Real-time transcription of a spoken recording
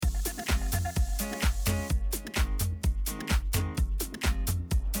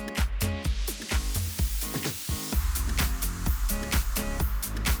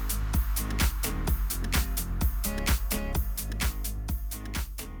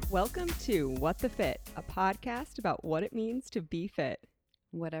Welcome to What the Fit, a podcast about what it means to be fit.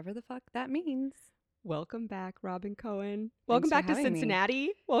 Whatever the fuck that means. Welcome back, Robin Cohen. Welcome Thanks back for to having me.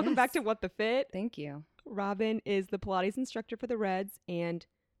 Cincinnati. Welcome back to Yes. What the Fit. Thank you. Robin is the Pilates instructor for the Reds, and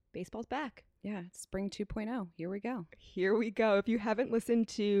baseball's back. Yeah, spring 2.0. Here we go. Here we go. If you haven't listened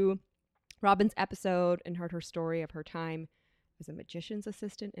to Robin's episode and heard her story of her time as a magician's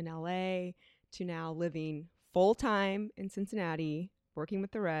assistant in LA to now living full-time in Cincinnati, working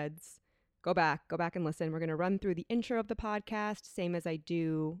with the Reds, go back and listen. We're going to run through the intro of the podcast, same as I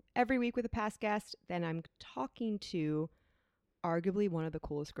do every week with a past guest. Then I'm talking to arguably one of the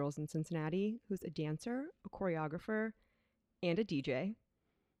coolest girls in Cincinnati, who's a dancer, a choreographer, and a DJ.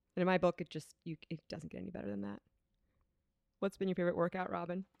 And in my book, it doesn't get any better than that. What's been your favorite workout,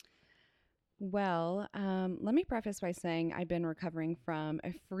 Robin? Well, let me preface by saying I've been recovering from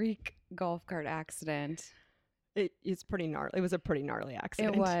a freak golf cart accident. It's pretty gnarly. It was a pretty gnarly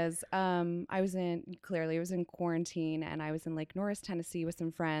accident. It was. I was in quarantine, and I was in Lake Norris, Tennessee with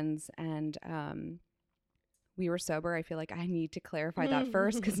some friends, and we were sober. I feel like I need to clarify that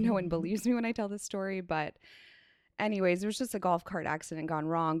first because no one believes me when I tell this story. But anyways, there was just a golf cart accident gone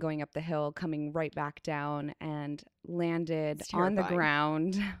wrong going up the hill, coming right back down, and landed on the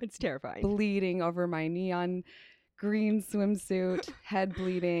ground. It's terrifying. Bleeding over my neon green swimsuit, head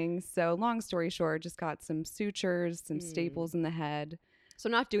bleeding. So long story short, just got some sutures, some staples in the head. So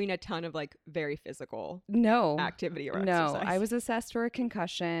not doing a ton of like very physical No activity or no, exercise. I was assessed for a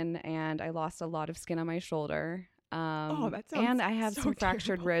concussion and I lost a lot of skin on my shoulder. That sounds and I have so some fractured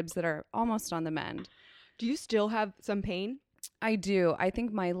terrible. ribs that are almost on the mend. Do you still have some pain? I do. I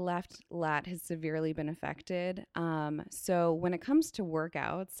think my left lat has severely been affected. So when it comes to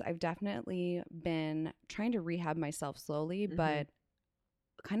workouts, I've definitely been trying to rehab myself slowly, but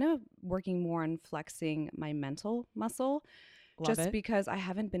kind of working more on flexing my mental muscle. Love Just it. because I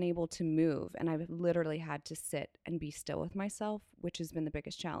haven't been able to move and I've literally had to sit and be still with myself, which has been the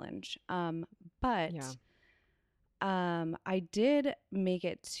biggest challenge. But Yeah. I did make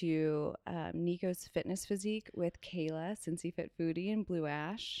it to Nico's Fitness Physique with Kayla, Cincy Fit Foodie in Blue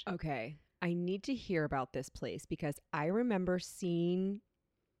Ash. Okay. I need to hear about this place because I remember seeing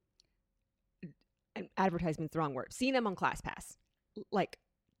advertisement's the wrong word. Seeing them on ClassPass, like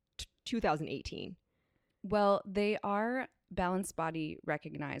 2018. Well, they are Balanced Body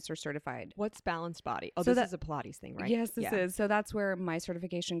recognized or certified. What's Balanced Body? Oh, So this is a Pilates thing, right? Yes, this Yeah. is. So that's where my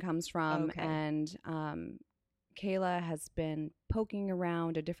certification comes from. Okay. And Kayla has been poking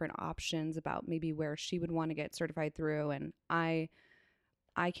around at different options about maybe where she would want to get certified through. And I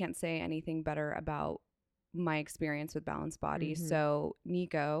can't say anything better about my experience with Balanced Body. Mhm. So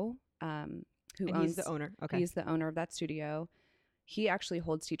Nico, who And owns, he's the owner. Okay. he's the owner of that studio. He actually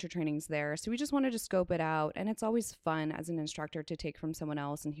holds teacher trainings there. So we just wanted to scope it out. And it's always fun as an instructor to take from someone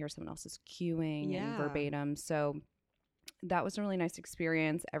else and hear someone else's cueing Yeah. and verbatim. So that was a really nice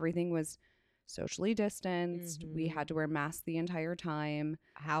experience. Everything was socially distanced. We Mhm. had to wear masks the entire time.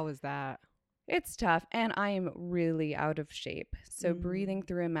 How is that? It's tough. And I am really out of shape. So Mm. breathing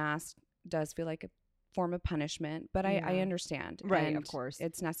through a mask does feel like a form of punishment, but I Yeah. understand. Right, And of course.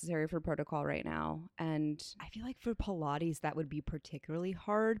 it's necessary for protocol right now. And I feel like for Pilates, that would be particularly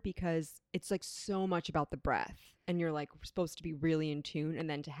hard because it's like so much about the breath and you're like supposed to be really in tune and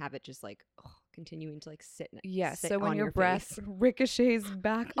then to have it just like continuing to like sit. yes, sit so when on your breath face. ricochets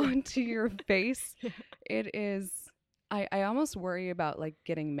back onto your face, it is, I almost worry about like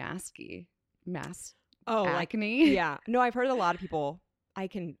getting mask Oh, like, acne. yeah. No, I've heard a lot of people, I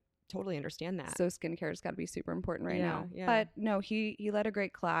can totally understand that. So skincare has got to be super important right Yeah, now. yeah. But no, he led a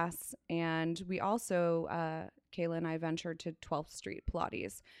great class. And we also, Kayla and I ventured to 12th Street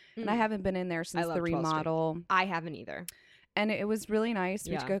Pilates. And I haven't been in there since love the 12th Street. remodel. I haven't either. And it was really nice.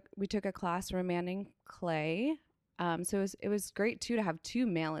 Yeah. We took a class from Manning Clay. So it was great too to have two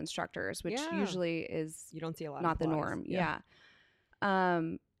male instructors, which Yeah. usually is You don't see a lot not of the Pilates. norm. Yeah.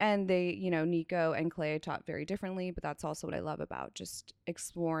 And they, Nico and Clay taught very differently, but that's also what I love about just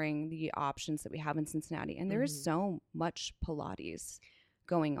exploring the options that we have in Cincinnati. And there is so much Pilates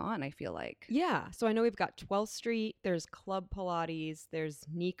going on, I feel like. Yeah. So I know we've got 12th Street, there's Club Pilates, there's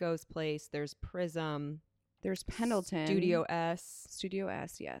Nico's Place, there's Prism, There's Pendleton. Studio S, Studio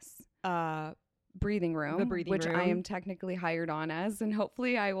S, yes. uh, Breathing Room. The Breathing which I Room. am technically hired on as. And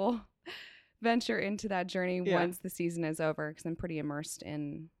hopefully I will venture into that journey Yeah. once the season is over because I'm pretty immersed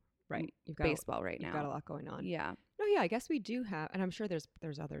in right. You've got baseball right you've now. got a lot going on. Yeah. No, yeah, I guess we do have, and I'm sure there's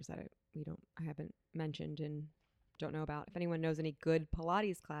others that I haven't mentioned and don't know about. If anyone knows any good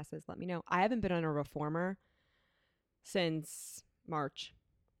Pilates classes, let me know. I haven't been on a reformer since March.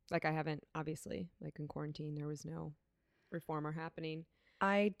 Like I haven't, obviously, like in quarantine, there was no reformer happening.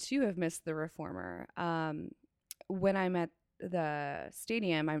 I too have missed the reformer. When I'm at the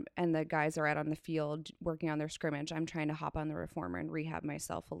stadium and the guys are out on the field working on their scrimmage, I'm trying to hop on the reformer and rehab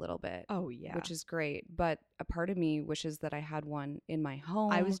myself a little bit. Oh, yeah. Which is great. But a part of me wishes that I had one in my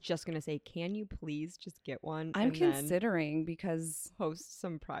home. I was just going to say, can you please just get one? I'm considering, because host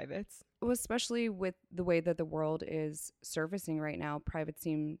some privates. Especially with the way that the world is surfacing right now, privates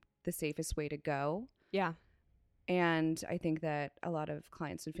seem the safest way to go. Yeah. And I think that a lot of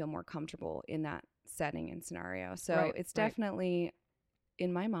clients would feel more comfortable in that setting and scenario. So it's definitely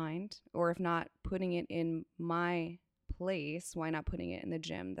in my mind, or if not putting it in my place, why not putting it in the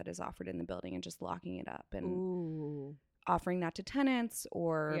gym that is offered in the building and just locking it up and offering that to tenants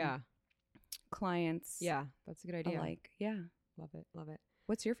or clients. Yeah, that's a good idea. Love it. Love it.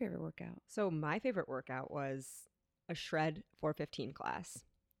 What's your favorite workout? So my favorite workout was a Shred 415 class.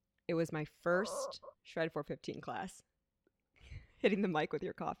 It was my first Shred 415 class. Hitting the mic with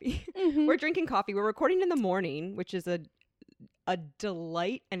your coffee. Mm-hmm. We're drinking coffee. We're recording in the morning, which is a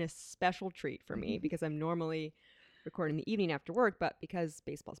delight and a special treat for me because I'm normally recording the evening after work, but because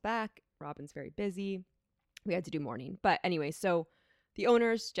baseball's back, Robin's very busy, we had to do morning. But anyway, so the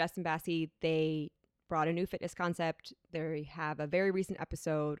owners, Jess and Bassie, they brought a new fitness concept. They have a very recent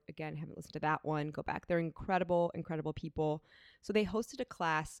episode. Again, haven't listened to that one. Go back. They're incredible, incredible people. So they hosted a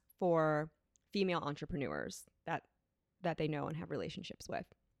class for female entrepreneurs that they know and have relationships with.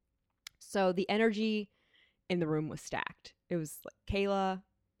 So the energy in the room was stacked. It was like Kayla,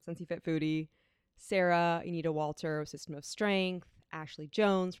 Sensi Fit Foodie, Sarah, Anita Walter, System of Strength, Ashley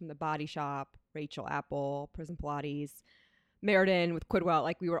Jones from The Body Shop, Rachel Apple, Prison Pilates, Meriden with Quidwell.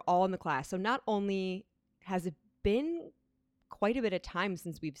 Like, we were all in the class. So not only has it been quite a bit of time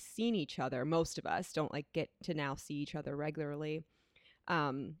since we've seen each other, most of us don't like get to now see each other regularly.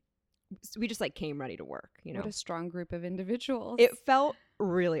 So we just like came ready to work, you know. What a strong group of individuals. It felt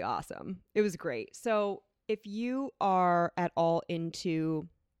really awesome. It was great. So if you are at all into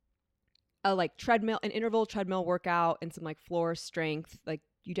a like treadmill, an interval treadmill workout and some like floor strength, like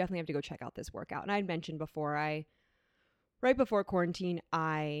you definitely have to go check out this workout. And I had mentioned before, right before quarantine,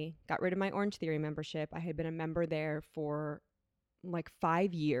 I got rid of my Orange Theory membership. I had been a member there for like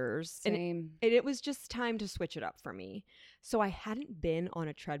 5 years. Same. And it was just time to switch it up for me. So I hadn't been on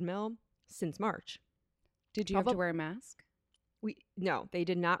a treadmill since March. Did you have to wear a mask? No, they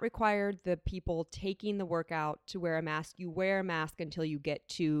did not require the people taking the workout to wear a mask. You wear a mask until you get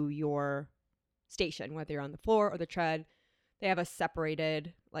to your station, whether you're on the floor or the tread. They have us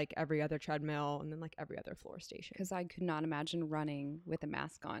separated like every other treadmill and then like every other floor station. Because I could not imagine running with a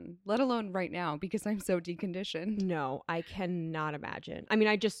mask on, let alone right now because I'm so deconditioned. No, I cannot imagine. I mean,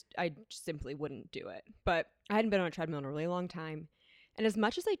 I just simply wouldn't do it. But I hadn't been on a treadmill in a really long time. And as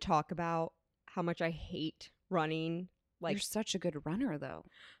much as I talk about how much I hate running, like, you're such a good runner though.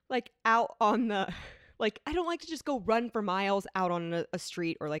 Like out on the, like, I don't like to just go run for miles out on a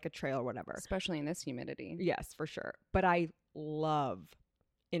street or like a trail or whatever. Especially in this humidity. Yes, for sure. But I love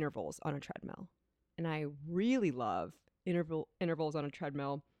intervals on a treadmill. And I really love intervals on a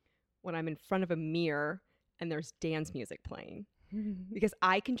treadmill when I'm in front of a mirror and there's dance music playing. Because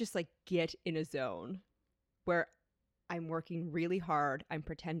I can just like get in a zone where I'm working really hard. I'm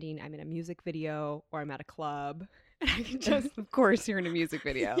pretending I'm in a music video or I'm at a club. And I can just... Of course you're in a music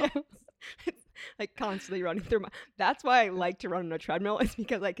video. Yes. It's like constantly running through my... That's why I like to run on a treadmill, is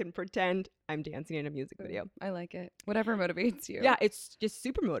because I can pretend I'm dancing in a music video. I like it. Whatever motivates you. Yeah, it's just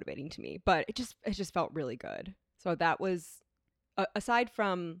super motivating to me. But it just felt really good. So that was... aside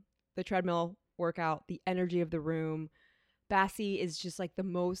from the treadmill workout, the energy of the room, Bassie is just like the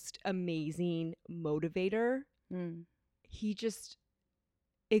most amazing motivator. He just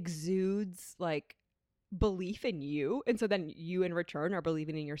exudes like belief in you, and so then you in return are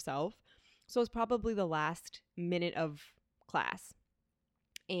believing in yourself. So it's probably the last minute of class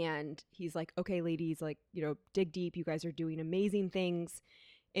and he's like, okay ladies, like, you know, dig deep, you guys are doing amazing things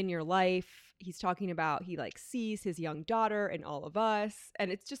in your life. He's talking about he like sees his young daughter and all of us, and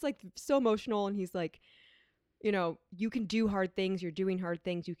it's just like so emotional. And he's like, you know, you can do hard things, you're doing hard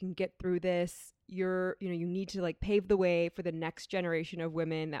things, you can get through this. You need to like pave the way for the next generation of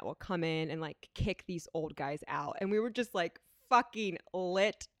women that will come in and like kick these old guys out. And we were just like fucking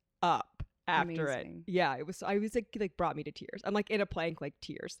lit up after Amazing. It. Yeah, I was like brought me to tears. I'm like in a plank, like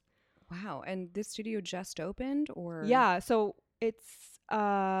tears. Wow. And this studio just opened, or? Yeah, so it's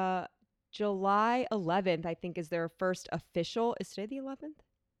July 11th, I think, is their first official. Is today the 11th?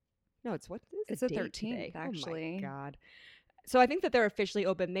 No, it's what is it's the the 13th today? actually. Oh my God. So I think that they're officially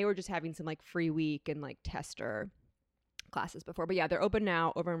open. They were just having some like free week and like tester classes before. But yeah, they're open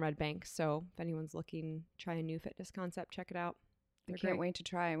now over in Red Bank. So if anyone's looking, try a new fitness concept, check it out. I can't wait to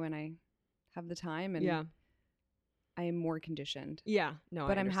try when I have the time and Yeah. I am more conditioned. Yeah. No,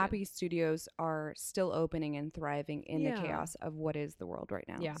 But I I'm understand. happy studios are still opening and thriving in Yeah. the chaos of what is the world right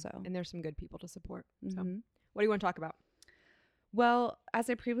now. Yeah. So, And there's some good people to support. So Mhm. what do you want to talk about? Well, as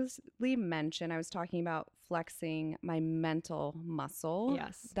I previously mentioned, I was talking about flexing my mental muscle.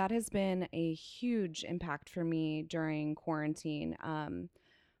 Yes. That has been a huge impact for me during quarantine.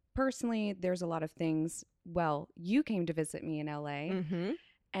 Personally, there's a lot of things. Well, you came to visit me in LA, Mm-hmm.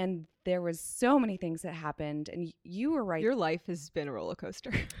 and there was so many things that happened, and you were right. Your life has been a roller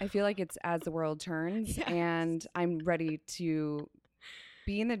coaster. I feel like it's as the world turns, Yes. and I'm ready to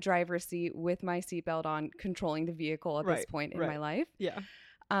be in the driver's seat with my seatbelt on, controlling the vehicle at this point in my life. Yeah.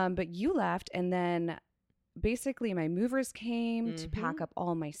 But you left, and then basically my movers came to pack up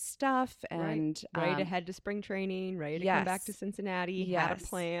all my stuff and ready to head to spring training, ready to come back to Cincinnati. Had a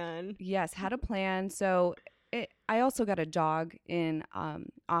plan. Yes, had a plan. So I also got a dog in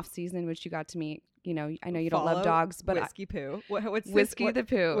off season, which you got to meet. You know, I know you don't love dogs, but Whiskey Poo. What's Whiskey the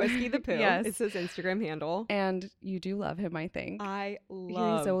Poo? Whiskey the Poo. Yes, it's his Instagram handle, and you do love him. I think I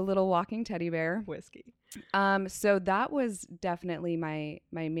love. He's a little walking teddy bear. Whiskey. So that was definitely my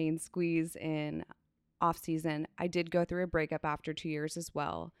main squeeze in off season. I did go through a breakup after 2 years as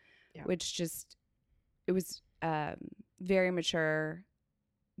well, which it was very mature.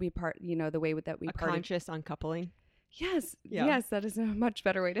 We the way that we parted. Conscious uncoupling. Yes. Yes, that is a much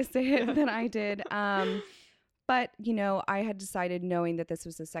better way to say it than I did. But, I had decided, knowing that this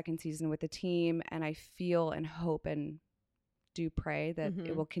was the second season with the team, and I feel and hope and do pray that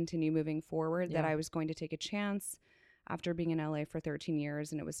it will continue moving forward, that I was going to take a chance after being in LA for 13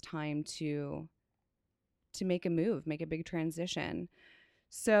 years, and it was time to make a move, make a big transition.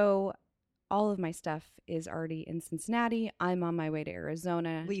 So all of my stuff is already in Cincinnati. I'm on my way to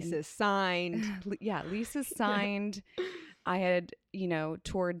Arizona. Lease's signed. Yeah, lease's signed. I had,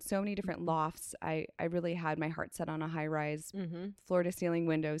 toured so many different lofts. I really had my heart set on a high rise, floor to ceiling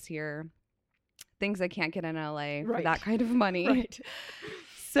windows here. Things I can't get in LA for that kind of money. Right.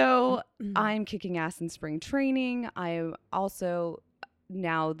 So I'm kicking ass in spring training. I'm also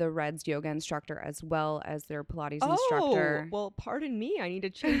now the Reds yoga instructor as well as their Pilates instructor. Well, pardon me. I need to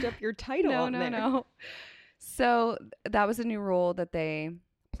change up your title. No. So that was a new rule that they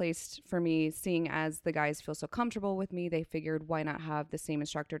placed for me, seeing as the guys feel so comfortable with me. They figured, why not have the same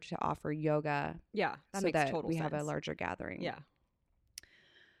instructor to offer yoga? Yeah, that so makes that total we sense. have a larger gathering. Yeah.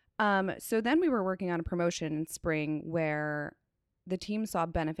 So then we were working on a promotion in spring where the team saw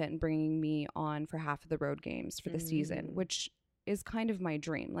benefit in bringing me on for half of the road games for the season, which is kind of my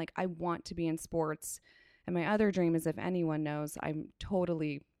dream. Like, I want to be in sports. And my other dream is, if anyone knows, I'm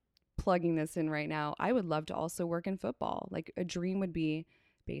totally plugging this in right now, I would love to also work in football. Like, a dream would be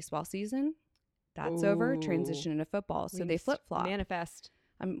baseball season. That's over. Transition into football. So they flip-flop. Manifest.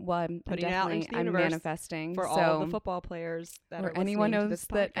 I'm putting it out into the universe manifesting for all the football players that or are anyone listening to knows this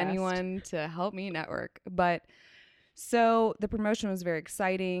that podcast. anyone to help me network. But so the promotion was very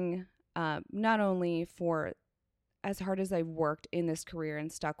exciting, not only for as hard as I've worked in this career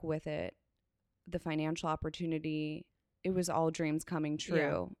and stuck with it, the financial opportunity, it was all dreams coming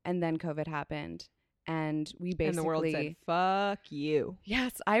true. Yeah. And then COVID happened. And we basically... And the world said, fuck you.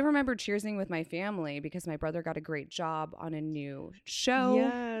 Yes. I remember cheersing with my family because my brother got a great job on a new show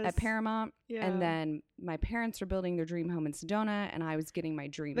at Paramount. Yeah. And then my parents were building their dream home in Sedona, and I was getting my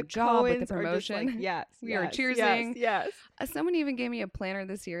dream job with the promotion. Are just like, yes. We were cheersing. Yes. Someone even gave me a planner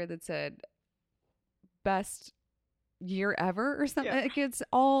this year that said, best year ever or something. Yeah. Like, it's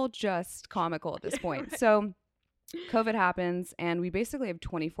all just comical at this point. Right. So COVID happens, and we basically have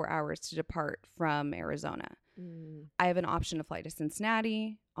 24 hours to depart from Arizona. I have an option to fly to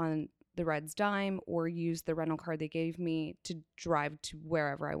Cincinnati on the Reds dime or use the rental car they gave me to drive to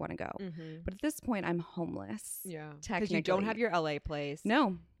wherever I want to go. But at this point, I'm homeless. Yeah. Technically. Because you don't have your LA place.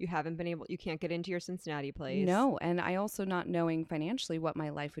 No. You can't get into your Cincinnati place. No. And I also, not knowing financially what my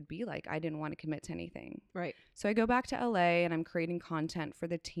life would be like, I didn't want to commit to anything. Right. So I go back to LA, and I'm creating content for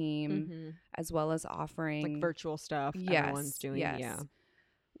the team as well as offering like virtual stuff. Yes, everyone's doing. Yes. Yeah.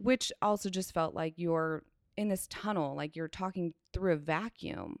 Which also just felt like you're in this tunnel, like you're talking through a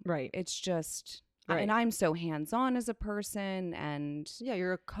vacuum. Right. It's just, and I'm so hands-on as a person, and yeah,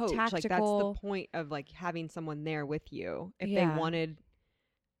 you're a coach. Tactical. Like, that's the point of like having someone there with you. If they wanted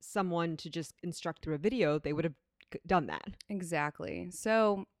someone to just instruct through a video, they would have done that. Exactly.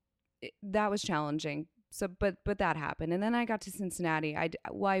 So that was challenging. So, but that happened. And then I got to Cincinnati.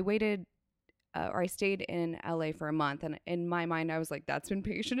 I waited, or I stayed in LA for a month, and in my mind I was like, that's been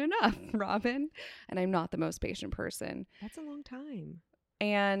patient enough, Robin. And I'm not the most patient person. That's a long time.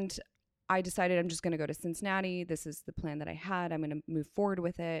 And I decided I'm just going to go to Cincinnati. This is the plan that I had. I'm going to move forward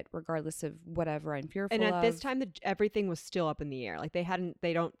with it, regardless of whatever I'm fearful of. And at this time, everything was still up in the air. Like haven't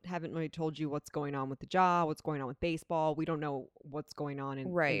really told you what's going on with the job, what's going on with baseball. We don't know what's going on in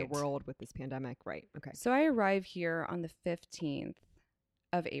the world with this pandemic. Right. Okay. So I arrive here on the 15th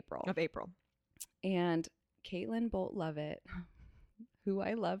of April. And Caitlin Bolt Lovett, who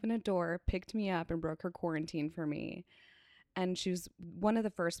I love and adore, picked me up and broke her quarantine for me. And she was one of the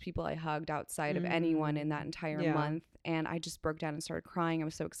first people I hugged outside of anyone in that entire month. And I just broke down and started crying. I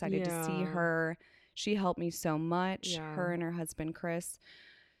was so excited to see her. She helped me so much, her and her husband, Chris.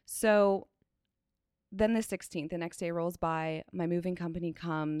 So then the 16th, the next day rolls by. My moving company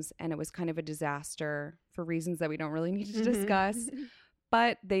comes, and it was kind of a disaster for reasons that we don't really need to discuss.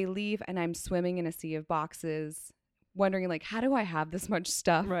 But they leave, and I'm swimming in a sea of boxes, wondering, like, how do I have this much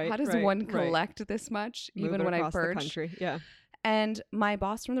stuff? How does one collect this much, even when I purge? Yeah. And my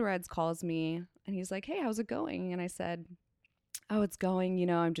boss from the Reds calls me, and he's like, hey, how's it going? And I said, oh, it's going. You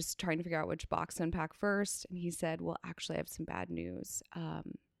know, I'm just trying to figure out which box to unpack first. And he said, well, actually, I have some bad news.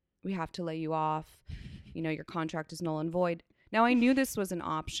 We have to lay you off. You know, your contract is null and void. Now, I knew this was an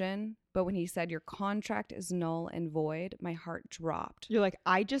option, but when he said your contract is null and void, my heart dropped. You're like,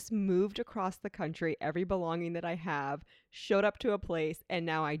 I just moved across the country, every belonging that I have, showed up to a place, and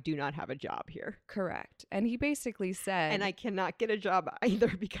now I do not have a job here. Correct. And he basically said... And I cannot get a job either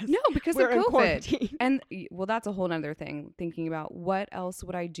because we're in COVID. Quarantine. And, well, that's a whole nother thing, thinking about what else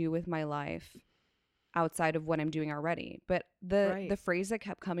would I do with my life outside of what I'm doing already. But the phrase that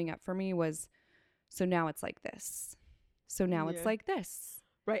kept coming up for me was, so now it's like this. So now it's like this.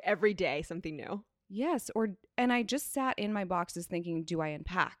 Right. Every day, something new. Yes. And I just sat in my boxes thinking, do I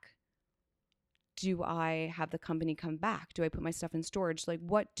unpack? Do I have the company come back? Do I put my stuff in storage? Like,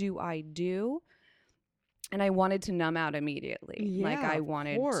 what do I do? And I wanted to numb out immediately. Yeah, like, I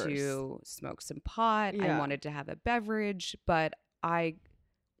wanted to smoke some pot. Yeah. I wanted to have a beverage, but I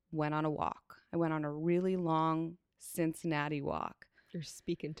went on a walk. I went on a really long Cincinnati walk. You're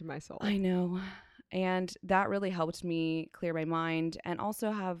speaking to my soul. I know. And that really helped me clear my mind and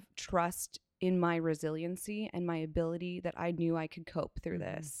also have trust in my resiliency and my ability that I knew I could cope through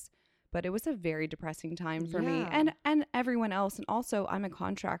this. But it was a very depressing time for me and everyone else. And also, I'm a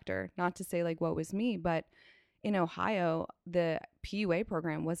contractor, not to say like what was me, but in Ohio, the PUA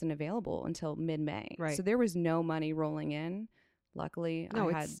program wasn't available until mid-May. Right. So there was no money rolling in. Luckily,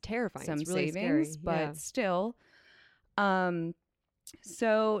 I had terrifying. some it's really savings, scary. but still.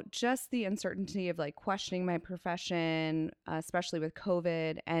 So just the uncertainty of like questioning my profession, especially with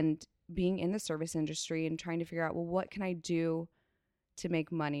COVID and being in the service industry and trying to figure out, well, what can I do to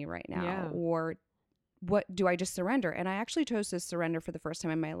make money right now? Yeah. Or what do I just surrender? And I actually chose to surrender for the first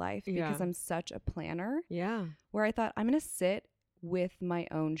time in my life because I'm such a planner. Yeah. Where I thought I'm going to sit with my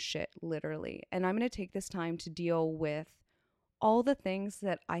own shit, literally. And I'm going to take this time to deal with all the things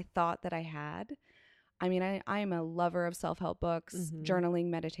that I thought that I had. I mean, I am a lover of self-help books, journaling,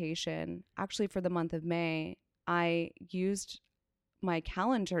 meditation. Actually, for the month of May, I used my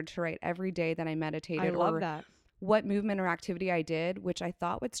calendar to write every day that I meditated. I love that. What movement or activity I did, which I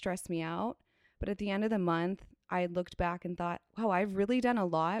thought would stress me out. But at the end of the month, I looked back and thought, wow, I've really done a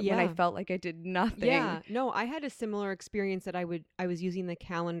lot when I felt like I did nothing. Yeah. No, I had a similar experience that I was using the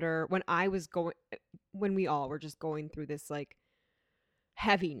calendar when we all were just going through this like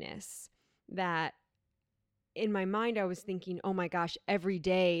heaviness that in my mind, I was thinking, oh my gosh, every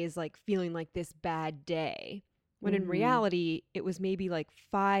day is like feeling like this bad day. When in reality, it was maybe like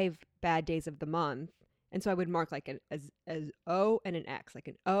 5 bad days of the month. And so I would mark like as O and an X. Like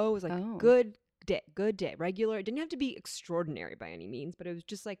an O was like good day, regular. It didn't have to be extraordinary by any means, but it was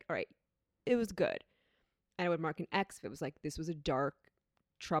just like, all right, it was good. And I would mark an X if it was like, this was a dark,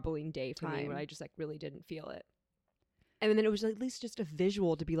 troubling day for me when I just like really didn't feel it. And then it was at least just a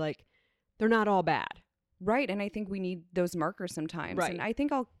visual to be like, they're not all bad. Right. And I think we need those markers sometimes. Right. And I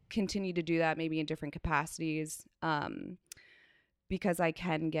think I'll continue to do that maybe in different capacities because I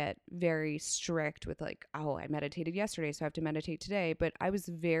can get very strict with like, oh, I meditated yesterday, so I have to meditate today. But I was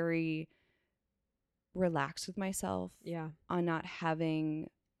very relaxed with myself on not having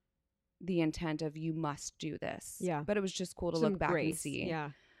the intent of you must do this. Yeah. But it was just cool to look back and see.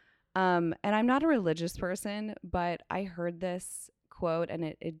 Yeah. And I'm not a religious person, but I heard this quote and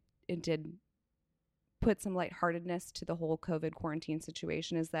it did put some lightheartedness to the whole COVID quarantine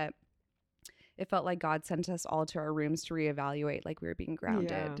situation, is that it felt like God sent us all to our rooms to reevaluate, like we were being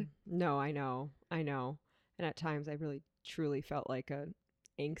grounded. Yeah. No, I know. And at times I really truly felt like a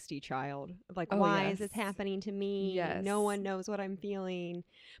angsty child of like, why is this happening to me? Yes. No one knows what I'm feeling.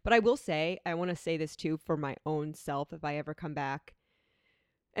 But I will say, I want to say this too for my own self if I ever come back.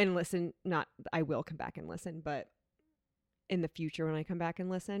 and listen. Not, I will come back and listen, but in the future when I come back and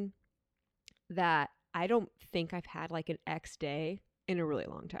listen, that I don't think I've had like an X day in a really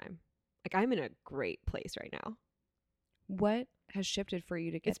long time. Like I'm in a great place right now. What has shifted for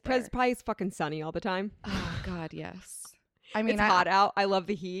you to get It's there? probably fucking sunny all the time. Oh God, yes. I mean, It's hot out. I love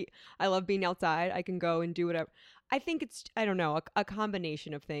the heat. I love being outside. I can go and do whatever. I think it's, I don't know, a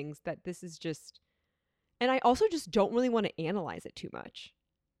combination of things that this is just, and I also just don't really want to analyze it too much.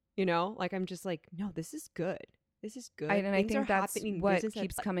 You know, like I'm just like, no, this is good. This is good. and I Things think are that's happening. what Business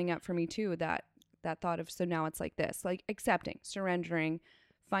keeps coming up for me too. That thought of, so now it's like this, like accepting, surrendering,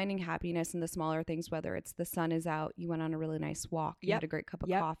 finding happiness in the smaller things, whether it's the sun is out, you went on a really nice walk, you had a great cup of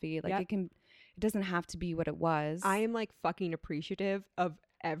coffee. Like it doesn't have to be what it was. I am like fucking appreciative of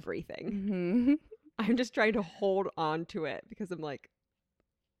everything. Mm-hmm. I'm just trying to hold on to it because I'm like,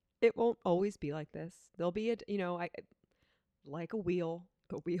 it won't always be like this. There'll be I like a wheel.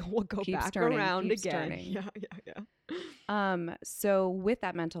 The wheel will go Keeps back turning, around keeps again. turning. Yeah. So with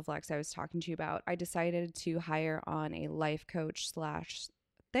that mental flex I was talking to you about, I decided to hire on a life coach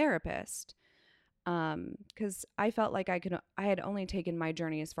 / therapist. Because I felt like I had only taken my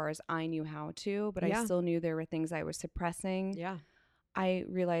journey as far as I knew how to, but I still knew there were things I was suppressing. Yeah. I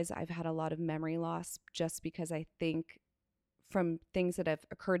realize I've had a lot of memory loss just because I think from things that have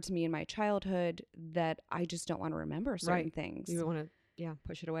occurred to me in my childhood that I just don't want to remember certain things. You don't want to,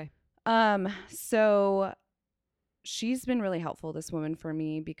 push it away. So she's been really helpful, this woman, for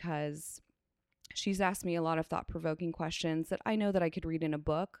me, because she's asked me a lot of thought-provoking questions that I know that I could read in a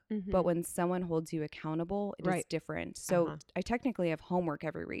book, but when someone holds you accountable, it is different. So I technically have homework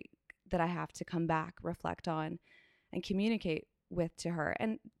every week that I have to come back, reflect on, and communicate with to her.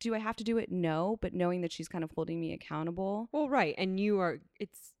 And do I have to do it? No, but knowing that she's kind of holding me accountable. Well, right. And you're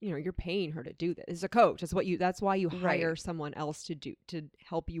paying her to do this. As a coach, that's why you hire someone else to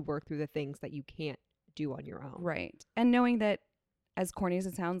help you work through the things that you can't do on your own. Right. And knowing that, as corny as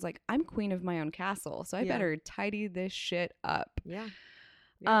it sounds, like I'm queen of my own castle, so I better tidy this shit up. Yeah.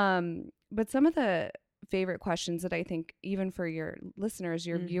 But some of the favorite questions that I think, even for your listeners,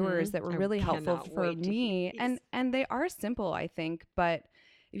 your viewers, that were really helpful for me, and they are simple, I think, but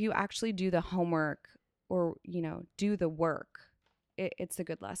if you actually do the homework or, do the work, it's a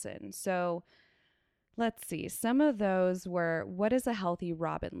good lesson. So let's see. Some of those were, what does a healthy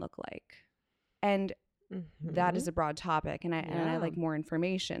Robin look like? And that is a broad topic, and I like more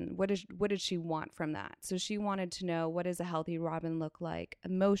information. What did she want from that? So she wanted to know, what does a healthy Robin look like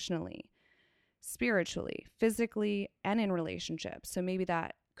emotionally, spiritually, physically, and in relationships? So maybe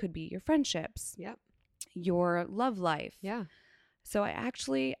that could be your friendships, your love life. Yeah. So I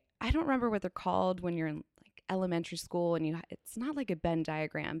don't remember what they're called when you're in like elementary school, and it's not like a Venn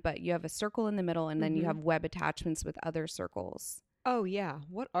diagram, but you have a circle in the middle, and then you have web attachments with other circles. Oh yeah.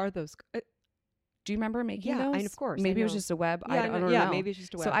 What are those? Do you remember making those? Yeah, of course. Maybe it was just a web. Yeah, I don't know. Yeah, maybe it's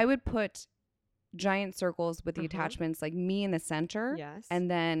just a web. So I would put giant circles with the attachments, like me in the center,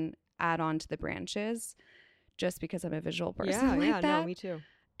 and then add on to the branches, just because I'm a visual person. No, me too.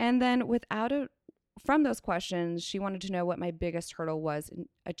 And then from those questions, she wanted to know what my biggest hurdle was in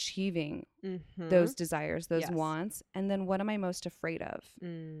achieving those desires, those wants, and then what am I most afraid of?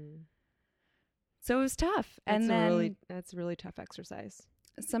 So it was tough. That's a really tough exercise.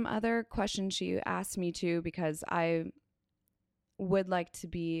 Some other questions she asked me to, because I would like to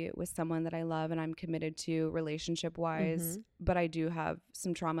be with someone that I love and I'm committed to relationship wise, but I do have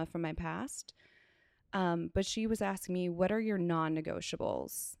some trauma from my past. But she was asking me, what are your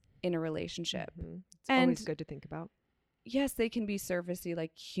non-negotiables in a relationship? It's always good to think about. Yes, they can be surfacey,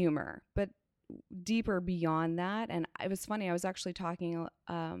 like humor, but deeper beyond that. And it was funny, I was actually talking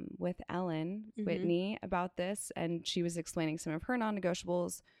with Ellen Whitney about this, and she was explaining some of her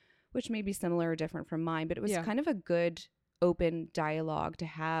non-negotiables, which may be similar or different from mine, but it was kind of a good open dialogue to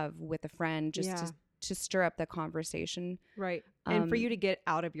have with a friend, just to stir up the conversation. Right. And for you to get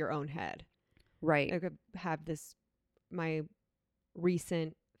out of your own head. Right. I could have this, my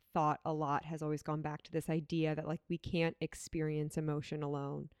recent thought a lot has always gone back to this idea that like we can't experience emotion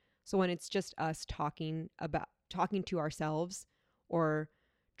alone. So when it's just us talking to ourselves or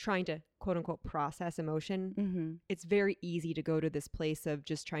trying to quote unquote process emotion, it's very easy to go to this place of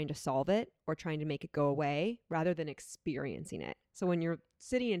just trying to solve it or trying to make it go away rather than experiencing it. So when you're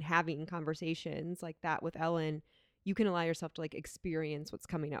sitting and having conversations like that with Ellen, you can allow yourself to like experience what's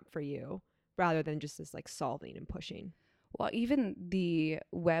coming up for you rather than just this like solving and pushing. Well, even the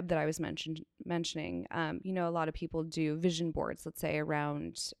web that I was mentioning, a lot of people do vision boards, let's say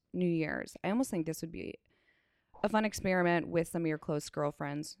around New Year's. I almost think this would be a fun experiment with some of your close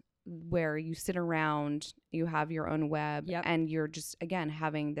girlfriends where you sit around, you have your own web, Yep. and you're just, again,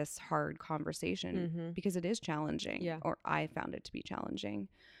 having this hard conversation Mhm. because it is challenging. Yeah. Or I found it to be challenging.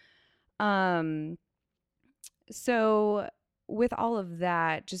 So with all of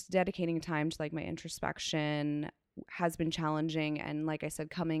that, just dedicating time to like my introspection has been challenging. And like I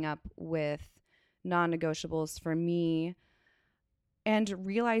said, coming up with non-negotiables for me and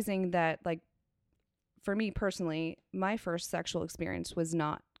realizing that, like, for me personally, my first sexual experience was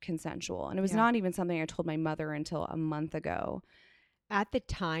not consensual. And it was Yeah. not even something I told my mother until a month ago. At the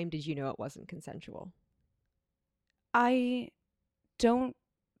time, did you know it wasn't consensual? I was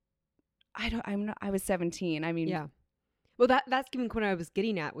 17. I mean, Yeah. Well, that's giving what I was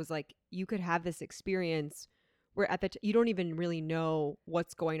getting at was like you could have this experience where at you don't even really know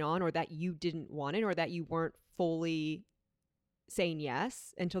what's going on, or that you didn't want it, or that you weren't fully saying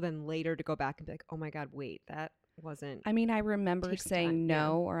yes until then later to go back and be like, oh my God, wait, that wasn't. I mean, I remember Takes saying time, yeah.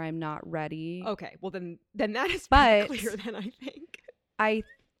 no, or I'm not ready. Okay, well then that is But pretty clear then, I think.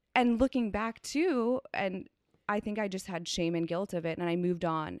 And looking back too, and I think I just had shame and guilt of it, and I moved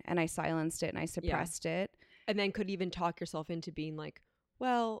on and I silenced it and I suppressed it. And then could even talk yourself into being like,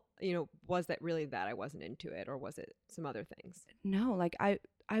 well, was that really that I wasn't into it, or was it some other things? No, like I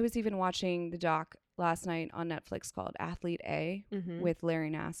was even watching the doc last night on Netflix called Athlete A with Larry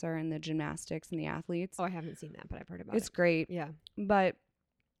Nassar and the gymnastics and the athletes. Oh, I haven't seen that, but I've heard about it. It's great. Yeah. But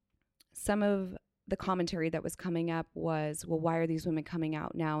some of the commentary that was coming up was, well, why are these women coming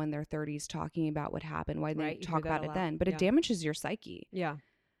out now in their 30s talking about what happened? Why didn't they talk about it then? But it damages your psyche. Yeah.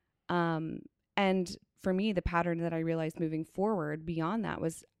 And for me, the pattern that I realized moving forward beyond that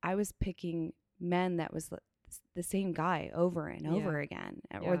was I was picking men that was the same guy over and over again,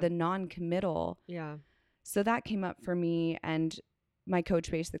 or the non-committal. Yeah. So that came up for me, and my coach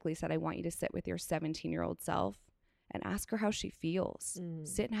basically said, I want you to sit with your 17-year-old self and ask her how she feels.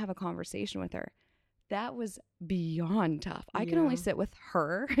 Sit and have a conversation with her. That was beyond tough. I could only sit with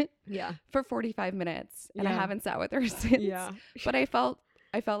her for 45 minutes, and I haven't sat with her since. Yeah. But I felt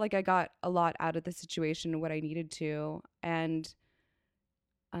like I got a lot out of the situation, what I needed to. And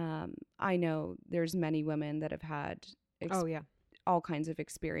I know there's many women that have had all kinds of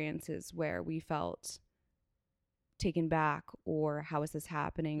experiences where we felt taken back, or how is this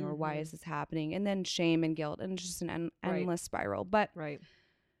happening, or why is this happening, and then shame and guilt, and just an endless spiral. But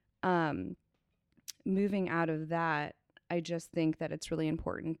moving out of that, I just think that it's really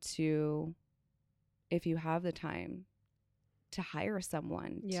important to, if you have the time, to hire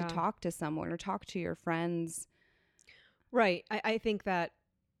someone, to talk to someone, or talk to your friends. Right. I think that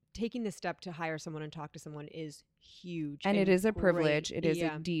taking the step to hire someone and talk to someone is huge. And it is a privilege. It is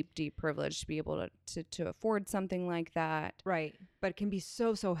a deep, deep privilege to be able to afford something like that. Right. But it can be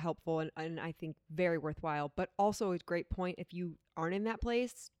so, so helpful, and I think very worthwhile. But also a great point, if you aren't in that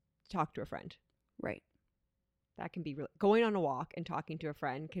place, talk to a friend. Right. That can be really, going on a walk and talking to a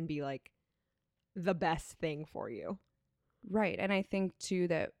friend can be like the best thing for you. Right. And I think too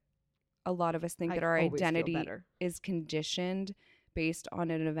that a lot of us think that our identity is conditioned based on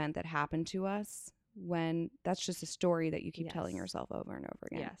an event that happened to us, when that's just a story that you keep telling yourself over and over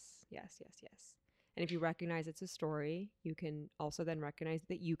again. Yes. And if you recognize it's a story, you can also then recognize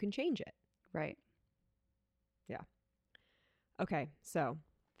that you can change it. Right. Yeah. Okay. So,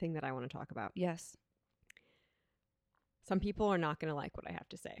 thing that I want to talk about. Yes. Some people are not going to like what I have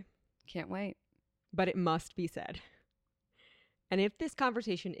to say. Can't wait. But it must be said. And if this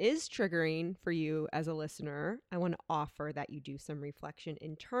conversation is triggering for you as a listener, I want to offer that you do some reflection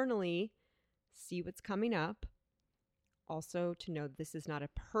internally, see what's coming up. Also to know this is not a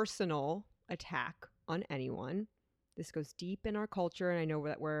personal attack on anyone. This goes deep in our culture, and I know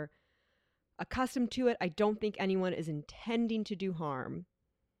that we're accustomed to it. I don't think anyone is intending to do harm.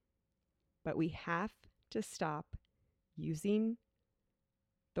 But we have to stop using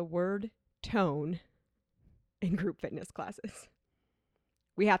the word tone in group fitness classes.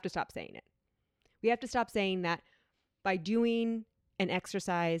 We have to stop saying it. We have to stop saying that by doing an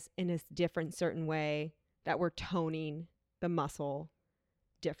exercise in a different, certain way, that we're toning the muscle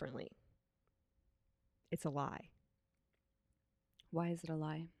differently. It's a lie. Why is it a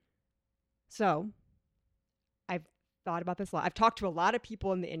lie? So, I've thought about this a lot. I've talked to a lot of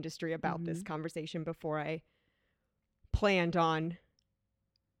people in the industry about this conversation before I planned on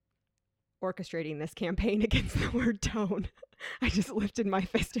orchestrating this campaign against the word tone. I just lifted my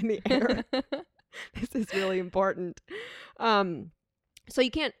fist in the air. This is really important. So you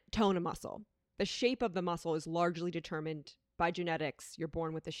can't tone a muscle. The shape of the muscle is largely determined by genetics. You're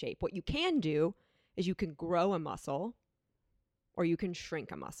born with the shape. What you can do is you can grow a muscle, or you can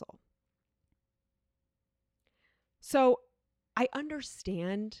shrink a muscle. So I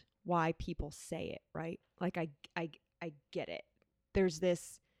understand why people say it, right? Like I get it. There's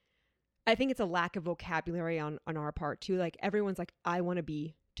this, I think it's a lack of vocabulary on our part too. Like everyone's like, I want to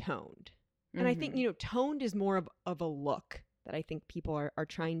be toned. And I think, toned is more of a look that I think people are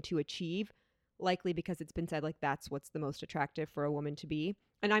trying to achieve, likely because it's been said like that's what's the most attractive for a woman to be.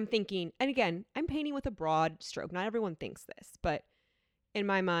 And I'm thinking, and again, I'm painting with a broad stroke. Not everyone thinks this, but in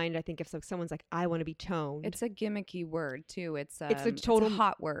my mind, I think if someone's like, I want to be toned. It's a gimmicky word too. It's a total it's a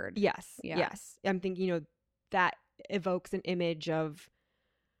hot word. Yes. Yeah. Yes. I'm thinking, that evokes an image of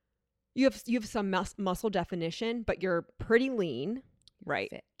you have some muscle definition, but you're pretty lean, right?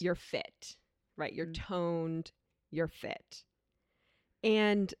 Fit. You're fit, right? You're toned, you're fit.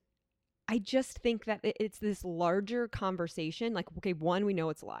 And I just think that it's this larger conversation. Like, okay, one, we know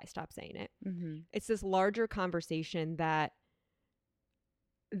it's a lie. Stop saying it. Mm-hmm. It's this larger conversation that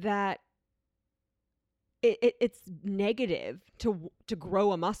it's negative to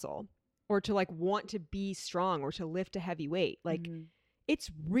grow a muscle or to like want to be strong or to lift a heavy weight. Like it's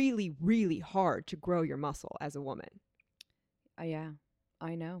really, really hard to grow your muscle as a woman. Yeah,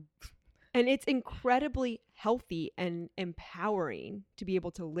 I know. And it's incredibly healthy and empowering to be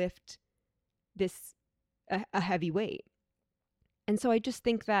able to lift a heavy weight. And so I just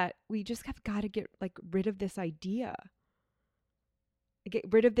think that we just have got to get like rid of this idea. Get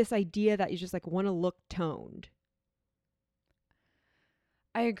rid of this idea that you just like want to look toned.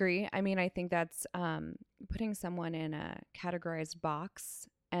 I agree. I mean, I think that's putting someone in a categorized box.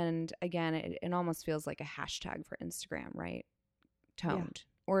 And again, it almost feels like a hashtag for Instagram, right? Toned. Yeah.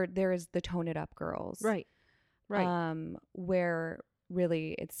 Or there is the Tone It Up girls. Right. Right. Where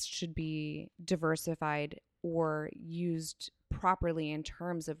really it should be diversified or used properly in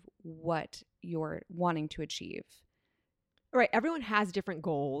terms of what you're wanting to achieve. Right. Everyone has different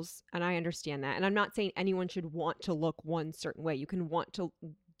goals, and I understand that. And I'm not saying anyone should want to look one certain way. You can want to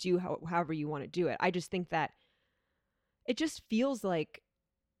do however you want to do it. I just think that it just feels like,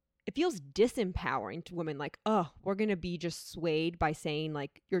 it feels disempowering to women. Like, oh, we're going to be just swayed by saying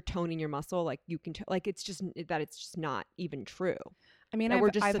like you're toning your muscle. Like you can, like it's just not even true. I mean, we're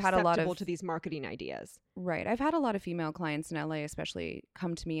just susceptible had a lot of, to these marketing ideas. Right. I've had a lot of female clients in LA, especially,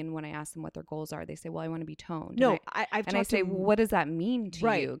 come to me, and when I ask them what their goals are, they say, "Well, I want to be toned." No, and I say, "What does that mean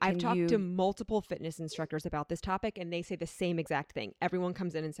to you?" I've talked to multiple fitness instructors about this topic, and they say the same exact thing. Everyone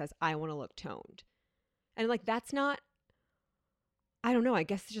comes in and says, "I want to look toned," and like that's not. I don't know. I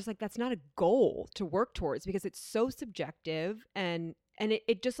guess it's just like that's not a goal to work towards because it's so subjective, and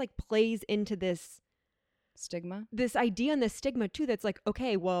it just like plays into this stigma, this idea and this stigma too. That's like,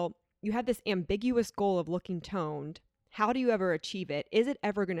 okay, well, you have this ambiguous goal of looking toned. How do you ever achieve it? Is it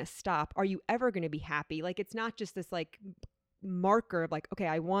ever going to stop? Are you ever going to be happy? Like, it's not just this like marker of like, okay,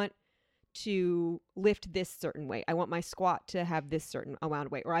 I want to lift this certain weight. I want my squat to have this certain amount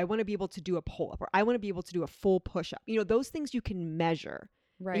of weight, or I want to be able to do a pull up, or I want to be able to do a full push up. Those things you can measure,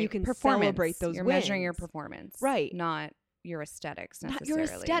 right? And you can celebrate those. You're wins. Measuring your performance, right? Not your aesthetics necessarily. Not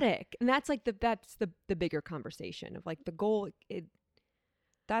your aesthetic, and that's like that's the bigger conversation of like the goal.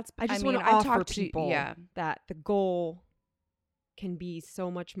 I just want to offer people that the goal can be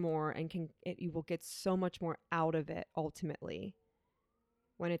so much more, and you will get so much more out of it ultimately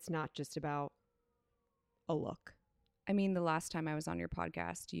when it's not just about a look. I mean, the last time I was on your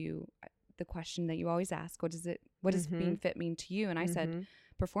podcast, the question that you always ask, what does being fit mean to you? And I said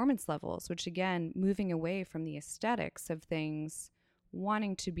performance levels, which again, moving away from the aesthetics of things,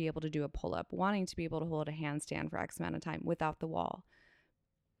 wanting to be able to do a pull-up, wanting to be able to hold a handstand for X amount of time without the wall.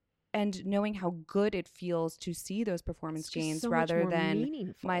 And knowing how good it feels to see those performance gains rather than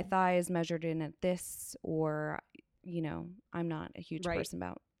meaningful. My thigh is measured in at this, or, I'm not a huge person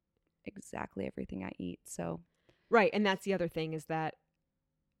about exactly everything I eat. So, right. And that's the other thing is that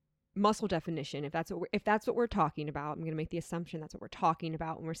muscle definition, if that's what we're talking about, I'm going to make the assumption that's what we're talking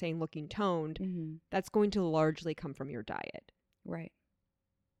about when we're saying looking toned, that's going to largely come from your diet. Right.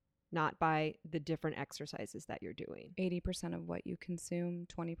 Not by the different exercises that you're doing. 80% of what you consume,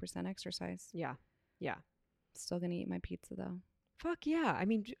 20% exercise. Yeah. Yeah. Still going to eat my pizza though. Fuck yeah. I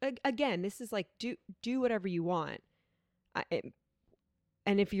mean, again, this is like, do whatever you want.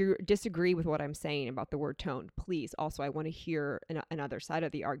 And if you disagree with what I'm saying about the word toned, please also, I want to hear another side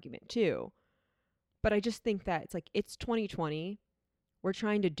of the argument too. But I just think that it's like, it's 2020. We're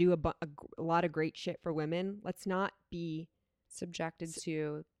trying to do a lot of great shit for women. Let's not be subjected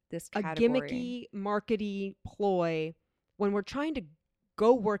to this category. A gimmicky, markety ploy when we're trying to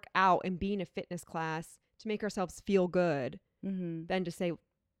go work out and be in a fitness class to make ourselves feel good than to say,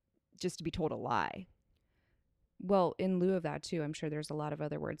 just to be told a lie. Well, in lieu of that too, I'm sure there's a lot of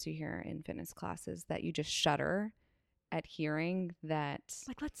other words you hear in fitness classes that you just shudder at hearing that.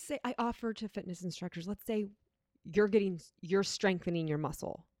 Like, let's say I offer to fitness instructors, let's say you're strengthening your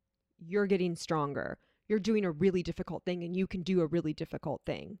muscle. You're getting stronger. You're doing a really difficult thing and you can do a really difficult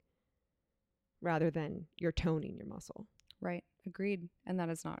thing rather than you're toning your muscle. Right. Agreed. And that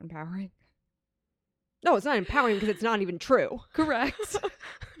is not empowering. No, it's not empowering because it's not even true. Correct.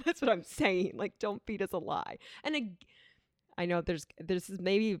 That's what I'm saying. Like, don't feed us a lie. And I know this is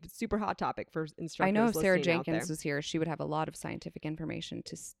maybe a super hot topic for instructors. I know if Sarah listening out Jenkins there. was here, she would have a lot of scientific information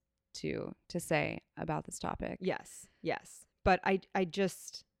to say about this topic. Yes. But I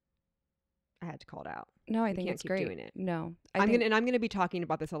had to call it out. No, I We think can't it's keep great. doing it. No, I'm gonna be talking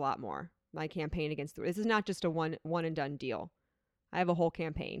about this a lot more. My campaign against this is not just a one and done deal. I have a whole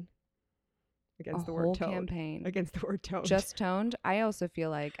campaign against the word toned. Campaign Against the word toned. just toned. I also feel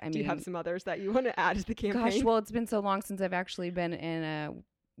like Do you have some others that you want to add to the campaign? Gosh, well, it's been so long since I've actually been in a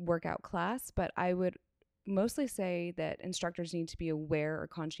workout class, but I would mostly say that instructors need to be aware or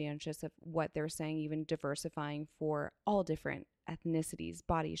conscientious of what they're saying, even diversifying for all different ethnicities,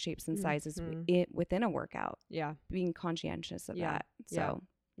 body shapes, and sizes within a workout. Yeah. Being conscientious of that. So, Yeah.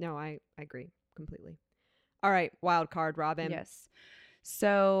 No, I agree completely. All right. Wild card, Robin. yes.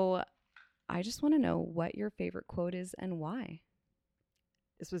 So I just want to know what your favorite quote is and why.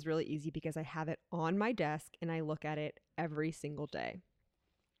 This was really easy because I have it on my desk and I look at it every single day.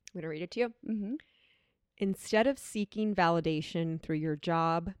 I'm going to read it to you. Mm-hmm. Instead of seeking validation through your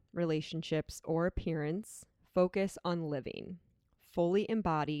job, relationships, or appearance, focus on living, fully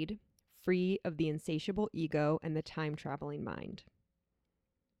embodied, free of the insatiable ego and the time-traveling mind.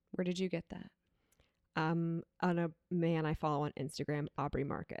 Where did you get that? On a man I follow on Instagram, Aubrey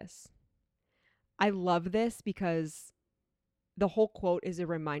Marcus. I love this because the whole quote is a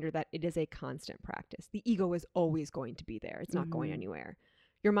reminder that it is a constant practice. The ego is always going to be there. It's not going anywhere.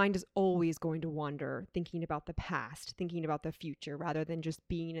 Your mind is always going to wander, thinking about the past, thinking about the future, rather than just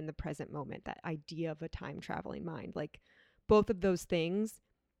being in the present moment. That idea of a time-traveling mind. Like, both of those things,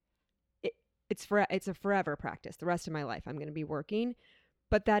 it's a forever practice. The rest of my life I'm going to be working,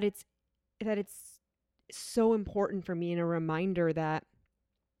 but that it's so important for me, and a reminder that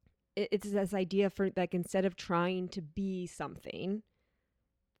it's this idea for, like, instead of trying to be something,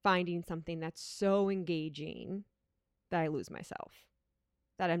 finding something that's so engaging that I lose myself.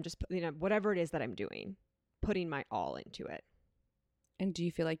 That I'm just, whatever it is that I'm doing, putting my all into it. And do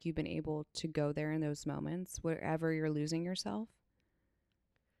you feel like you've been able to go there in those moments, wherever you're losing yourself?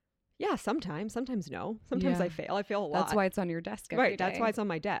 Yeah, sometimes no. Sometimes Yeah. I fail. I fail a lot. That's why it's on your desk every right. day. That's why it's on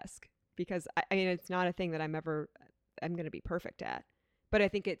my desk, because I mean, it's not a thing that I'm going to be perfect at, but I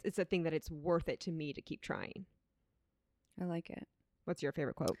think it's a thing that it's worth it to me to keep trying. I like it. What's your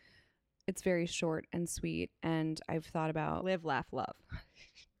favorite quote? It's very short and sweet, and I've thought about Live, laugh, love.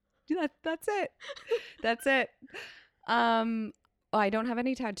 That's it. That's it. Well, I don't have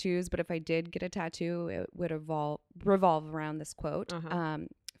any tattoos, but if I did get a tattoo, it would revolve around this quote.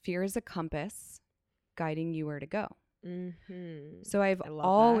 Fear is a compass guiding you where to go. Mm-hmm. So I've I love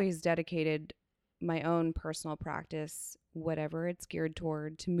always dedicated my own personal practice, whatever it's geared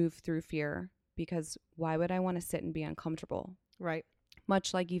toward, to move through fear, because why would I want to sit and be uncomfortable? Right.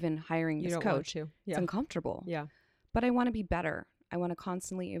 Much like even hiring You this don't want coach. to. It's uncomfortable. Yeah. But I want to be better. I want to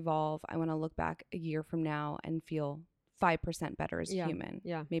constantly evolve. I want to look back a year from now and feel 5% better as a human.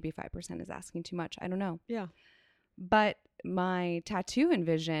 Yeah. Maybe 5% is asking too much. I don't know. Yeah. But my tattoo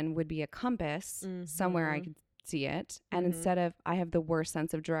envision would be a compass somewhere I could see it. And instead of, I have the worst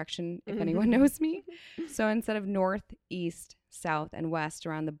sense of direction if anyone knows me. So instead of north, east, south, and west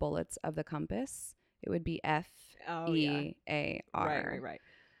around the bullets of the compass, it would be F-E-A-R. Right.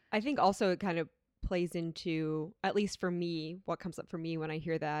 I think also it kind of plays into, at least for me, what comes up for me when I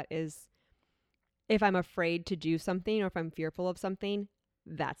hear that is, if I'm afraid to do something or if I'm fearful of something,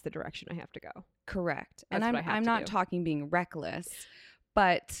 that's the direction I have to go. Correct. That's and what I have I'm to not do. talking being reckless,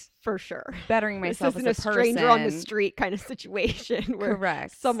 but For sure. bettering myself This as isn't a a person. stranger on the street kind of situation where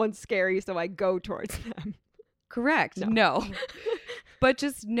Correct. someone's scary, so I go towards them. Correct. No. No. But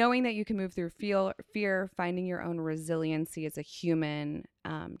just knowing that you can move through fear, finding your own resiliency as a human,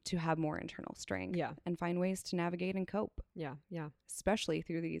 to have more internal strength. Yeah. And find ways to navigate and cope, Yeah. especially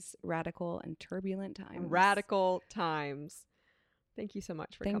through these radical and turbulent times. Radical times. Thank you so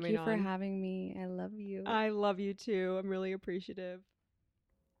much for Thank coming you on. for having me. I love you. I love you too. I'm really appreciative.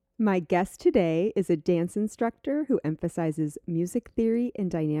 My guest today is a dance instructor who emphasizes music theory and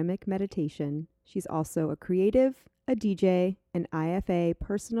dynamic meditation. She's also a creative, a DJ, an IFA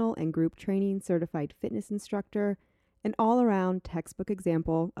personal and group training certified fitness instructor, an all-around textbook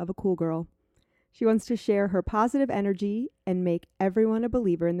example of a cool girl. She wants to share her positive energy and make everyone a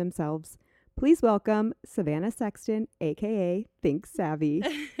believer in themselves, Please welcome Savannah Sexton, aka Think Savvy.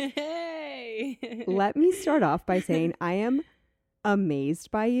 Hey. Let me start off by saying I am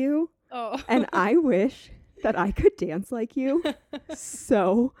amazed by you, and Oh. I wish that I could dance like you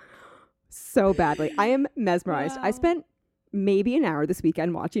so badly. I am mesmerized. I Wow. spent maybe an hour this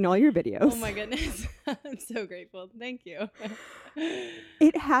weekend watching all your videos. Oh my goodness. I'm so grateful. Thank you.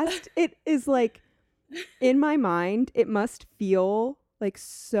 It is like, in my mind, it must feel like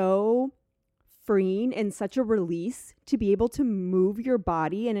so freeing and such a release to be able to move your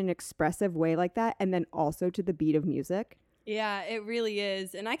body in an expressive way like that, and then also to the beat of music. Yeah, it really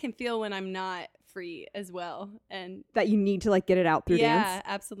is. And I can feel when I'm not free as well. And That you need to like get it out through yeah, dance.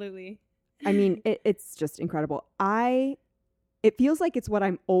 absolutely. I mean, it's just incredible. It feels like it's what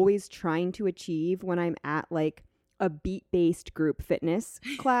I'm always trying to achieve when I'm at like a beat-based group fitness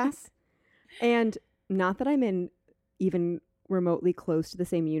class. And not that I'm in even remotely close to the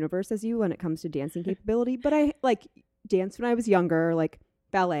same universe as you when it comes to dancing capability, but I like danced when I was younger, like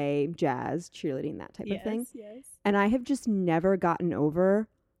ballet, jazz, cheerleading, that type of thing. Yes. And I have just never gotten over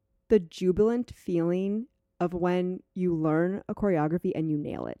the jubilant feeling of when you learn a choreography and you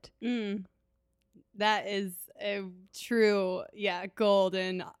nail it. That is a true,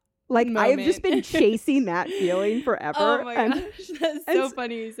 golden. Like, I have just been Moment. chasing that feeling forever. Oh my and, gosh, that's and so s-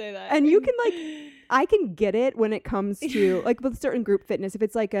 funny you say that. and you can, like, I can get it when it comes to, like, with certain group fitness, if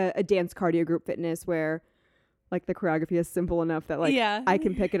it's like a dance cardio group fitness where, like, the choreography is simple enough that, like, yeah, I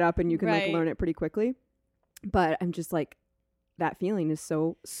can pick it up and you can, like, Right. learn it pretty quickly. But I'm just, like, that feeling is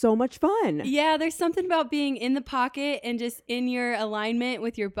so much fun. Yeah, there's something about being in the pocket and just in your alignment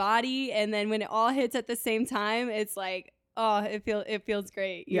with your body, and then when it all hits at the same time, it's like, oh, it feels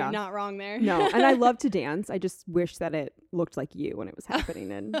great. You're Yeah. not wrong there. No, and I love to dance. I just wish that it looked like you when it was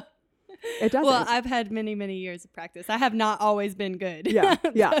happening, and it doesn't. Well, I've had many, many years of practice. I have not always been good. Yeah.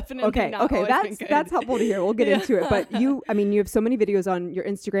 Definitely Okay. not Okay. always been good. That's helpful to hear. We'll get Yeah. into it. But you have so many videos on your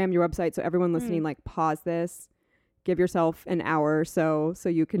Instagram, your website. So everyone listening, Mm. like, pause this, give yourself an hour or so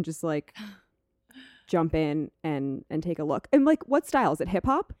you can just like jump in and take a look. And like, what style is it? Hip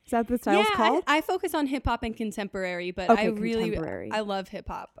hop? Is that what the style's called? I focus on hip hop and contemporary, but Okay, I really contemporary. I love hip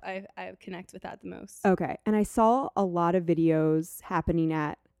hop. I connect with that the most. Okay. And I saw a lot of videos happening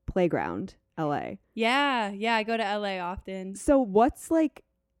at Playground, LA. Yeah, I go to LA often. So what's like,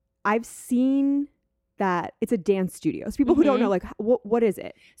 I've seen that it's a dance studio. So people who don't Mhm. know, like, what is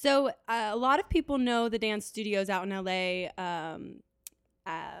it? So a lot of people know the dance studios out in LA.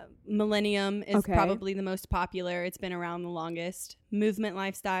 Millennium is Okay. probably the most popular. It's been around the longest. Movement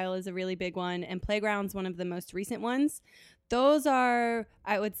Lifestyle is a really big one, and Playground's one of the most recent ones. Those are,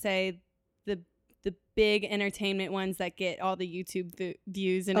 I would say, the big entertainment ones that get all the YouTube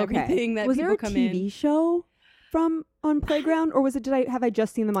views and everything that was people there a come TV in. show on Playground, or was it? Have I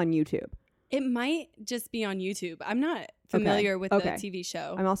just seen them on YouTube? It might just be on YouTube. I'm not familiar with Okay. the TV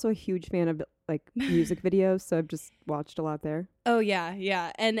show. I'm also a huge fan of like music videos, so I've just watched a lot there. Oh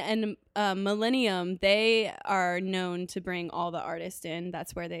yeah, and Millennium, they are known to bring all the artists in.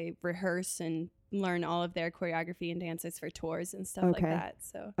 That's where they rehearse and learn all of their choreography and dances for tours and stuff like Okay. that.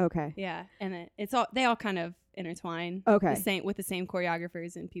 So Okay. yeah, and they all kind of intertwine. Okay. with the same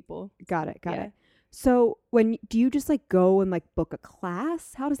choreographers and people. Got it. Yeah. It. So do you just like go and like book a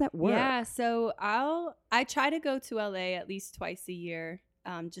class? How does that work? Yeah, so I try to go to LA at least twice a year,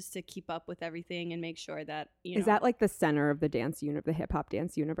 just to keep up with everything and make sure that Is that like the center of the the hip hop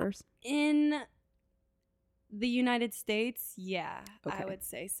dance universe? in the United States? Yeah, Okay. I would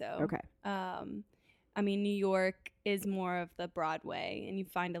say so. Okay. I mean, New York is more of the Broadway, and you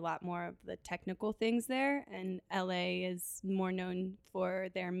find a lot more of the technical things there, and LA is more known for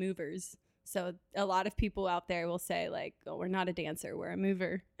their movers. So a lot of people out there will say like, "Oh, we're not a dancer, we're a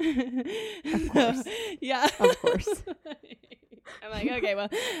mover." Of course. Yeah. Of course. I'm like, okay, well,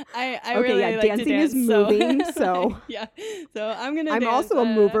 I Okay, really yeah, like to dancing is dance, so- moving, so- yeah. So I'm gonna. I'm dance, also a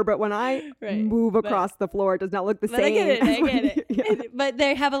mover, but when I right, move but- across the floor, it does not look the But same. I get it. as I when get it. you- yeah. But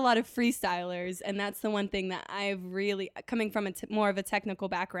they have a lot of freestylers, and that's the one thing that I've really, coming from more of a technical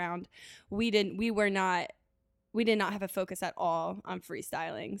background, we did not have a focus at all on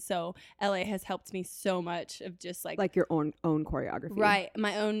freestyling. So LA has helped me so much of just like your own choreography. right,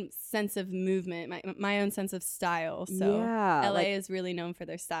 my own sense of movement, my own sense of style. So yeah, LA like- is really known for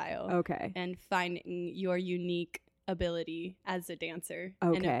their style okay. and finding your unique ability as a dancer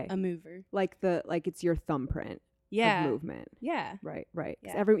Okay. and a mover. Like it's your thumbprint Yeah. of movement. Yeah. Right. 'Cause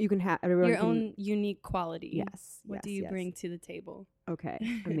Yeah. everyone Your can, own unique quality. Yes. What yes, do you yes. bring to the table? Okay.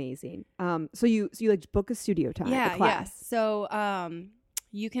 Amazing. So you like book a studio time, a class. So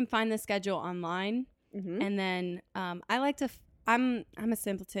you can find the schedule online, Mm-hmm. and then I like to I'm a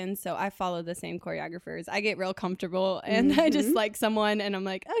simpleton, so I follow the same choreographers. I get real comfortable, and I just like someone, and I'm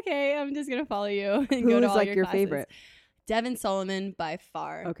like, okay, I'm just gonna follow you and go to all like your your classes. favorite? Devin Solomon by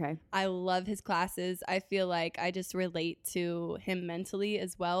far. Okay. I love his classes. I feel like I just relate to him mentally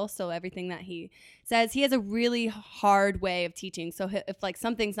as well. So everything that he says, he has a really hard way of teaching. So if like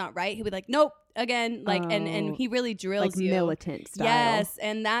something's not right, he'll be like, nope, again, like, and he really drills like you. militant style. Yes,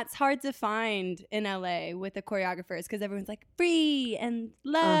 and that's hard to find in LA with the choreographers because everyone's like free and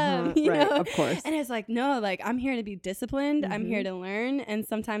love, you right, know? of course. And it's like, no, like I'm here to be disciplined. I'm here to learn, and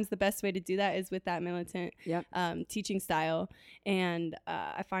sometimes the best way to do that is with that militant teaching style. And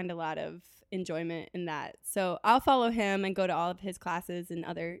I find a lot of enjoyment in that. So I'll follow him and go to all of his classes and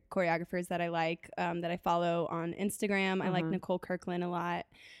other choreographers that I like, that I follow on Instagram. I like Nicole Kirkland a lot.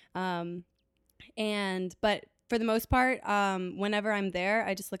 But for the most part, whenever I'm there,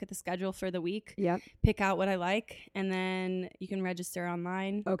 I just look at the schedule for the week, pick out what I like, and then you can register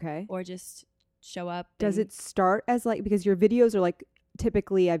online. Okay. Or just show up. Does it start as like, because your videos are like,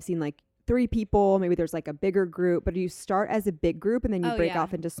 typically I've seen like 3 people, maybe there's like a bigger group, but do you start as a big group and then you break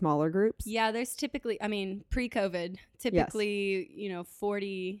off into smaller groups? Yeah, there's typically, I mean, pre-COVID, typically,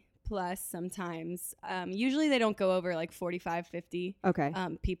 40 plus sometimes. Usually they don't go over like 45, 50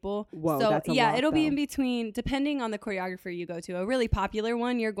 people. Whoa, so that's a yeah, lot, it'll be though. in between, depending on the choreographer you go to. A really popular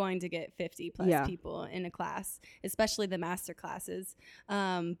one, you're going to get 50 plus people in a class, especially the master classes.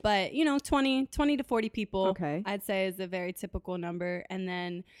 But 20 to 40 people, I'd say is a very typical number. And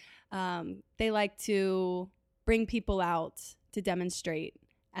then they like to bring people out to demonstrate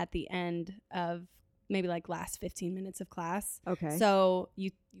at the end of maybe like last 15 minutes of class. Okay. So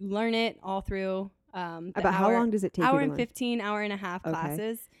you learn it all through. About how long does it take? Hour you to and learn? 15, hour and a half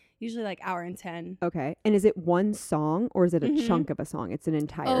classes. Usually like hour and 10. Okay. And is it one song or is it a chunk of a song? It's an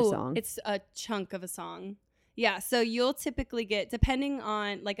entire song. It's a chunk of a song. Yeah. So you'll typically get, depending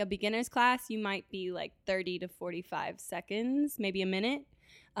on like a beginner's class, you might be like 30 to 45 seconds, maybe a minute.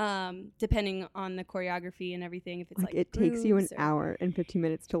 Depending on the choreography and everything, if it's like it takes you an grooves hour and 15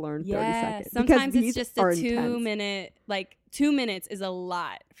 minutes to learn 30 seconds. Sometimes because it's just a 2-minute, like 2 minutes is a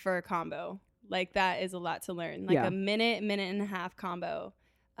lot for a combo. Like that is a lot to learn. Like a minute and a half combo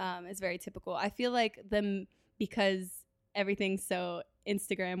is very typical. I feel like because everything's so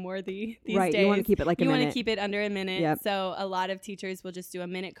Instagram worthy these days. You want to keep it like a minute. You want to keep it under a minute. So a lot of teachers will just do a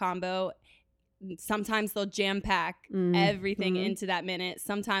minute combo. Sometimes they'll jam pack everything into that minute.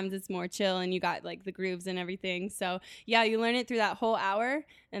 Sometimes it's more chill and you got like the grooves and everything. So yeah, you learn it through that whole hour,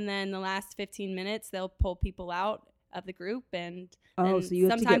 and then the last 15 minutes they'll pull people out of the group, and so you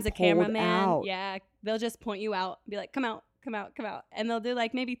have sometimes to get a cameraman out. they'll just point you out, be like, come out, and they'll do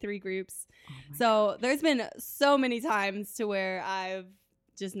like maybe 3 groups. So there's been so many times to where I've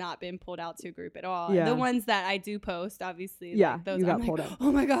just not been pulled out to a group at all. The ones that I do post, obviously, like those, you got I'm pulled like, out.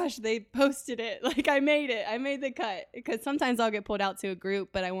 oh my gosh, they posted it. Like I made the cut, because sometimes I'll get pulled out to a group,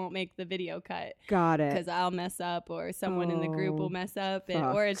 but I won't make the video cut. Got it. Because I'll mess up, or someone in the group will mess up,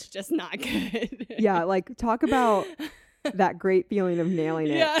 or it's just not good. Like talk about that great feeling of nailing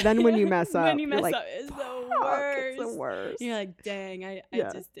it. Then when you mess up, you're like, it's the worst. It's the worst. You're like, dang, I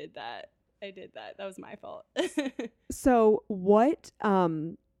just did that. I did that. That was my fault. So what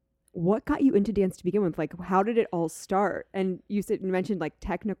got you into dance to begin with? Like, how did it all start? And you mentioned like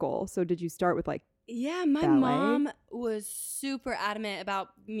technical. So did you start with like my ballet? mom was super adamant about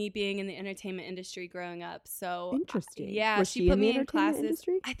me being in the entertainment industry growing up. So interesting. Was she put in me the in classes.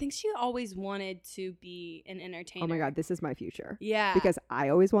 Industry? I think she always wanted to be an entertainer. Oh my God, this is my future. Yeah. Because I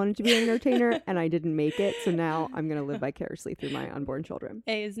always wanted to be an entertainer and I didn't make it. So now I'm going to live vicariously through my unborn children.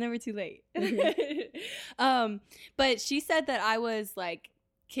 Hey, it's never too late. But she said that I was like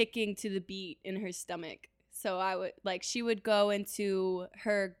kicking to the beat in her stomach. So I would she would go into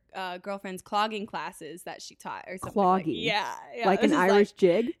her girlfriend's clogging classes that she taught or something. Clogging? Yeah. Like an Irish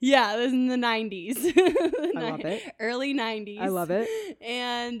jig? Yeah, it was in the 90s. I love it. Early 90s. I love it.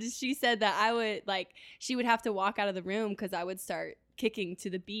 And she said that I would she would have to walk out of the room because I would start kicking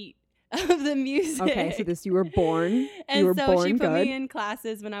to the beat of the music. Okay, so you were born. And you were so born she put good. me in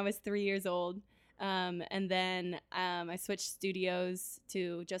classes when I was 3 years old. And then I switched studios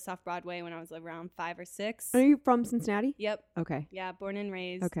to just off Broadway when I was around 5 or 6. Are you from Cincinnati? Yep. Okay. Yeah, born and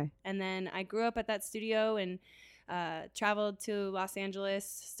raised. Okay. And then I grew up at that studio and traveled to Los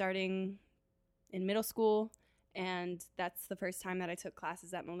Angeles starting in middle school. And that's the first time that I took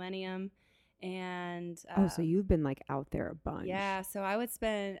classes at Millennium. And so you've been like out there a bunch. Yeah. So I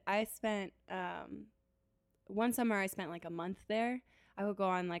spent one summer I spent like a month there. I would go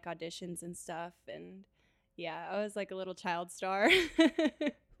on like auditions and stuff, and yeah, I was like a little child star.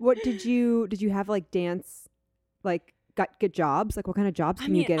 What did you have like dance like get jobs? Like what kind of jobs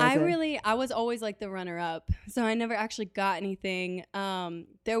can you get? I was always like the runner up. So I never actually got anything.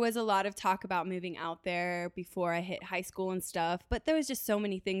 There was a lot of talk about moving out there before I hit high school and stuff, but there was just so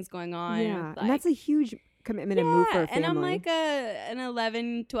many things going on. Yeah. Like, and that's a huge commitment and move for a family. And I'm like an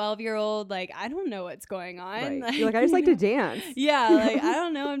 11, 12-year-old. Like, I don't know what's going on. Right. Like, You're like, I just like to dance. Yeah. Like, I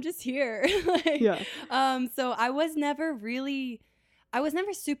don't know. I'm just here. Like, yeah. So I was never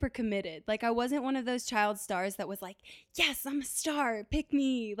super committed. Like, I wasn't one of those child stars that was like, yes, I'm a star, pick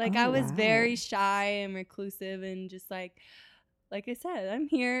me. Like, I was very shy and reclusive and just like I said, I'm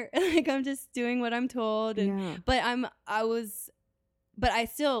here. Like, I'm just doing what I'm told. And, but I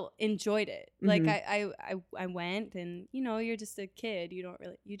still enjoyed it. Like, I went and, you know, you're just a kid. You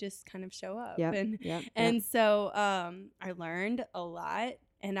just kind of show up. And so I learned a lot.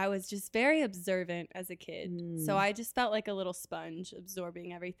 And I was just very observant as a kid. So I just felt like a little sponge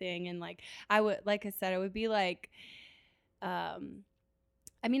absorbing everything. And like I would be like, I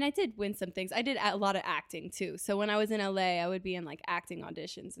did win some things. I did a lot of acting too. So when I was in LA, I would be in like acting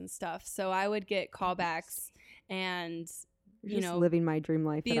auditions and stuff. So I would get callbacks and living my dream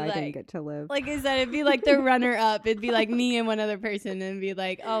life that I didn't get to live. Like I said, it'd be like the runner up. It'd be like me and one other person, and be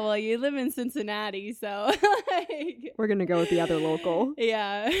like, "Oh well, you live in Cincinnati, so like, we're gonna go with the other local."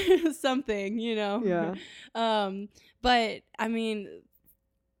 Yeah, something, you know. Yeah. But I mean,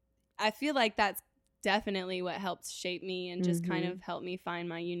 I feel like that's definitely what helped shape me and just kind of helped me find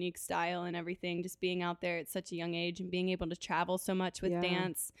my unique style and everything. Just being out there at such a young age and being able to travel so much with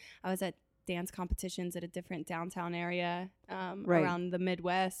dance. I was at dance competitions at a different downtown area around the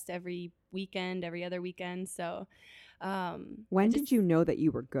Midwest every other weekend. So when did you know that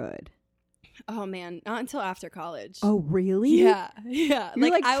you were good? Oh man, not until after college. Oh really? Yeah. You're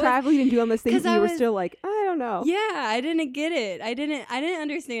like traveling and doing all those things and you were still like, I don't know. Yeah, I didn't get it. I didn't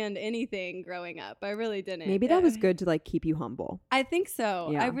understand anything growing up. I really didn't. Maybe that was good to like keep you humble. I think so.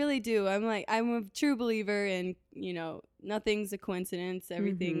 Yeah. I really do. I'm a true believer in, nothing's a coincidence.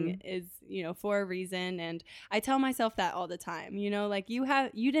 Everything is, for a reason. And I tell myself that all the time, like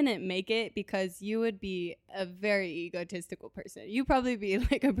you didn't make it because you would be a very egotistical person. You'd probably be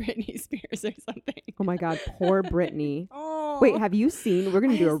like a Britney Spears or something. Oh my God, poor Britney. Oh. Wait, have you seen, we're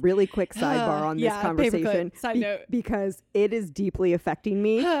going to do a really quick sidebar on this conversation. Side note. Because it is deeply affecting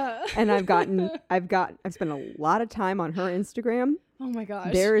me. And I've spent a lot of time on her Instagram. Oh my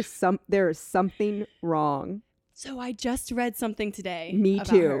gosh. There is something wrong. So I just read something today. Me about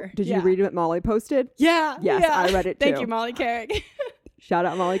too. her. Did you read what Molly posted? Yeah. Yes, yeah. I read it too. Thank you, Molly Carrick. Shout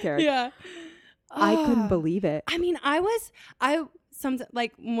out Molly Carrick. Yeah. I couldn't believe it. I mean,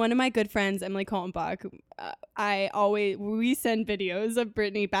 like one of my good friends, Emily Kaltenbach, we send videos of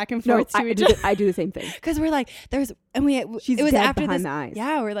Britney back and forth to each other. I do the same thing. Because we're like, she's it was dead after behind this, the eyes.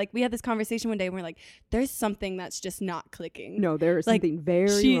 Yeah, we're like, we had this conversation one day and we're like, there's something that's just not clicking. No, there is something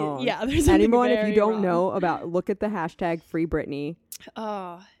very wrong. Yeah, there's something Anyone, very if you don't wrong. know look at the hashtag Free Britney.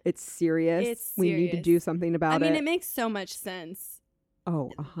 Oh, it's serious. It's we need to serious. do something about it. I mean, it makes so much sense.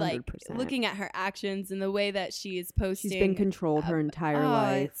 Oh, 100%. Like looking at her actions and the way that she is posting. She's been controlled her entire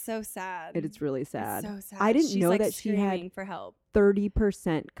life. It's so sad. It is really sad. It's so sad. I didn't She's know like that she had screaming for help.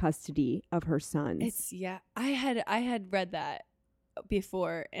 30% custody of her sons. I had read that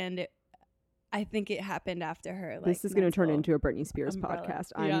before, and I think it happened after her. Like, this is going to turn into a Britney Spears umbrella.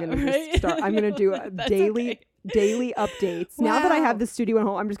 podcast. Yeah, I'm going to do a daily updates. Wow. Now that I have the studio at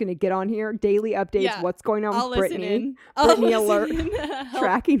home, I'm just going to get on here. Daily updates. Yeah. What's going on with Britney? Britney alert.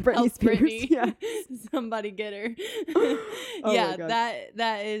 Tracking Britney Spears. Britney. Yeah. Somebody get her. Oh yeah, my God.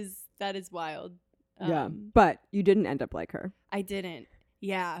 that is wild. Yeah. But you didn't end up like her. I didn't.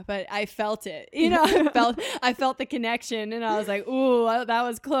 Yeah, but I felt it. I felt the connection, and I was like, "Ooh, that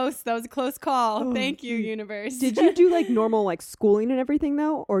was close. That was a close call. Oh, Thank you, universe." Did you do like normal like schooling and everything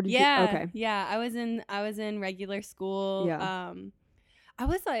though, or did you? Okay. Yeah. I was in regular school. Yeah.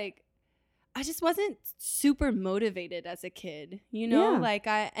 I just wasn't super motivated as a kid, like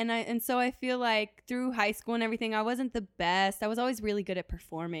so I feel like through high school and everything, I wasn't the best. I was always really good at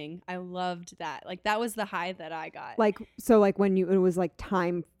performing. I loved that. Like that was the high that I got. Like when it was like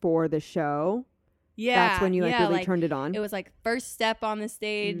time for the show. Yeah. That's when you really turned it on. It was like first step on the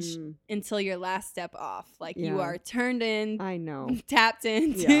stage until your last step off. Like you are turned in. I know. Tapped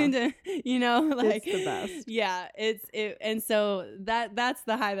in. Tuned in, like it's the best. Yeah. And so that's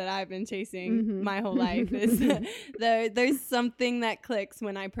the high that I've been chasing my whole life is there's something that clicks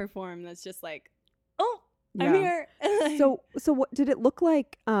when I perform that's just like, oh, I'm here. So what did it look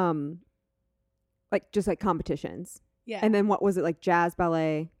like? Like just like competitions. Yeah. And then what was it, like jazz,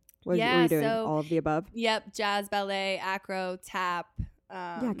 ballet? Were you doing so all of the above? Yep, jazz, ballet, acro, tap,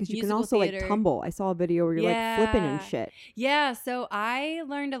 Yeah, because you can musical also theater. like tumble. I saw a video where you're like flipping and Yeah. shit. Yeah, so I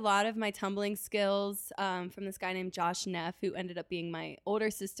learned a lot of my tumbling skills from this guy named Josh Neff, who ended up being my older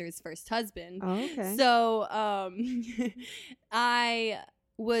sister's first husband. Oh, okay. So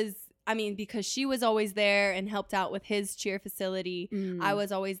because she was always there and helped out with his cheer facility, I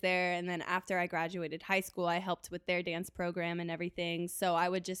was always there. And then after I graduated high school, I helped with their dance program and everything. So I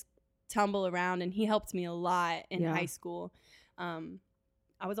would just tumble around, and he helped me a lot in high school.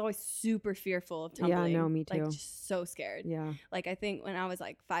 I was always super fearful of tumbling. Yeah, no, me too. Like, just so scared. Yeah. Like, I think when I was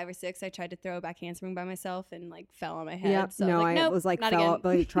like 5 or 6, I tried to throw a back handspring by myself and like fell on my head. Yeah. So No, I was like, I nope, was like not fell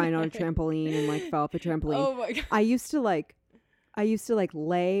again. like trying on a trampoline and like fell off a trampoline. Oh my God. I used to like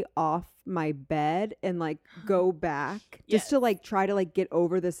lay off my bed and like go back just to like try to like get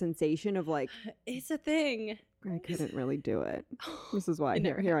over the sensation of like It's a thing. I couldn't really do it. This is why It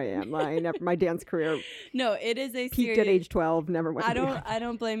never here I am. My dance career No, it is a peaked serious. at age 12. Never went. I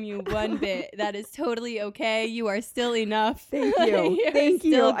don't blame you one bit. That is totally okay. You are still enough. Thank you. You're Thank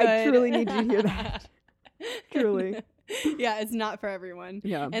you. still I good. truly need you to hear that. Truly. Yeah, it's not for everyone.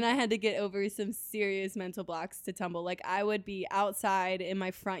 Yeah. And I had to get over some serious mental blocks to tumble. Like, I would be outside in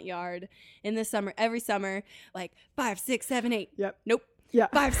my front yard in the summer, every summer, like 5, 6, 7, 8. Yep. Nope. Yeah.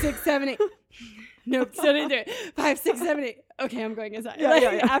 5, 6, 7, 8. Nope, still didn't do it. 5, 6, 7, 8. Okay, I'm going inside. Yeah, Like,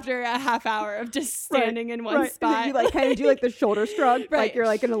 yeah, yeah. After a half hour of just standing in one And spot. then you like kind of do like the shoulder shrug, Right. like you're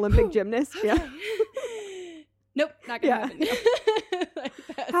like an Olympic gymnast. Yeah. Nope, not gonna Yeah. happen. Like,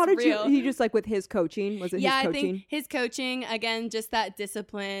 that's How did real. you just like with his coaching? Was it Yeah, his I coaching? think his coaching, again, just that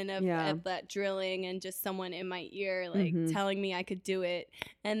discipline of that drilling and just someone in my ear like telling me I could do it,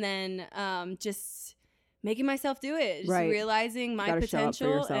 and then just making myself do it, just realizing my Gotta show up for potential,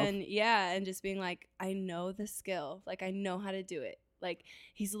 yourself. and just being like, I know the skill, like I know how to do it. Like,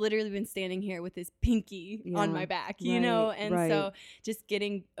 he's literally been standing here with his pinky on my back, you know, and so just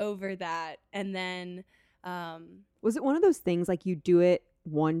getting over that, and then was it one of those things like you do it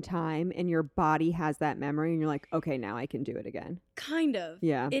one time and your body has that memory and you're like, okay, now I can do it again? kind of.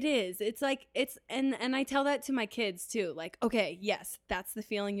 Yeah. It is. It's like, and I tell that to my kids too. Like, okay, yes, that's the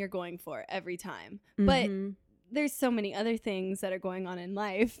feeling you're going for every time. But Mhm. there's so many other things that are going on in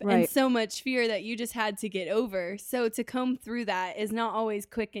life and Right. so much fear that you just had to get over. So to comb through that is not always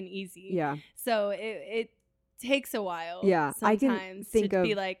quick and easy. Yeah. So it takes a while. Yeah, I can sometimes think to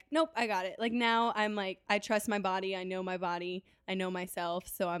be of- like, nope, I got it. Like, now I'm like, I trust my body. I know my body. I know myself.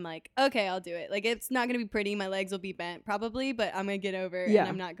 So I'm like, okay, I'll do it. Like, it's not going to be pretty. My legs will be bent probably, but I'm going to get over Yeah. and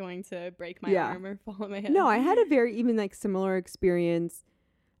I'm not going to break my Yeah. arm or fall on my head. No, I had a very even like similar experience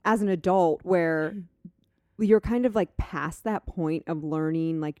as an adult where you're kind of like past that point of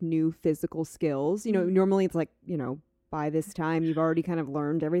learning like new physical skills. You know, normally it's like, you know, by this time you've already kind of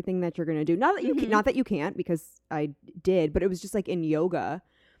learned everything that you're going to do. Not that you not that you can't, because I did, but it was just like in yoga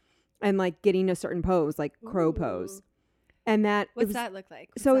and like getting a certain pose, like crow pose. And that What's that look like?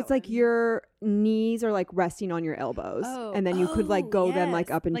 so What's it's that like one? your knees are like resting on your elbows, and then you could like go then like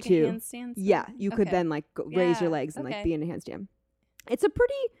yes. up into like a handstand yeah, thing? you could Okay. then like raise your Yeah, legs and like okay. be in a handstand. It's a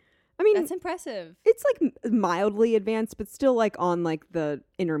pretty, I mean, That's impressive. it's like mildly advanced, but still like on like the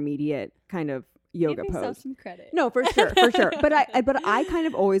intermediate kind of yoga Give yourself pose. some credit. No, for sure, for sure. But I kind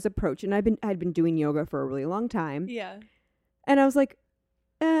of always approach, and I'd been doing yoga for a really long time, Yeah. and I was like,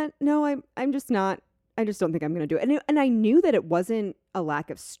 no, I'm just not. I just don't think I'm going to do it. And I knew that it wasn't a lack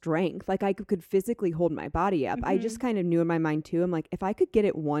of strength. Like I could physically hold my body up. I just kind of knew in my mind too. I'm like, if I could get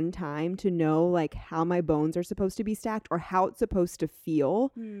it one time to know like how my bones are supposed to be stacked or how it's supposed to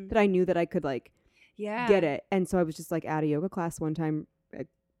feel, that I knew that I could like Yeah. get it. And so I was just like at a yoga class one time,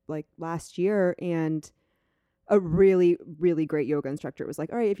 like last year, and a really, really great yoga instructor was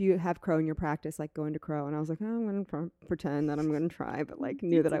like, all right, if you have crow in your practice, like go into crow. And I was like, oh, I'm going to pretend that I'm going to try, but like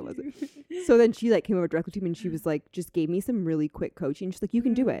knew that I wasn't. So then she like came over directly to me and she was like, just gave me some really quick coaching. She's like, you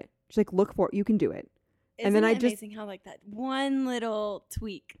can do it. She's like, look for it. You can do it. Isn't then I it just- amazing how like that one little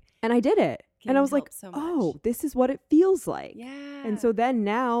tweak And I did it. can And I was like, help so oh, much. this is what it feels like. Yeah. And so then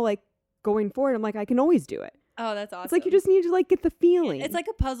now like going forward, I'm like, I can always do it. oh, that's awesome. It's like you just need to like get the feeling. It's like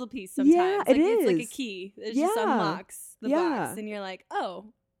a puzzle piece sometimes. Yeah, like, it It's like a is. key. It just Yeah. unlocks the Yeah. box, and you're like,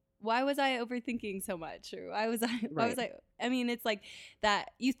 oh, why was I overthinking so much? Or why was Right. I mean, it's like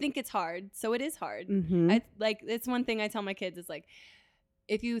that. You think it's hard, so it is hard. Mhm. I like it's one thing I tell my kids is like,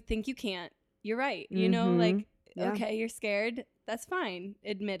 if you think you can't, you're right. You know, like Yeah. okay, you're scared. That's fine.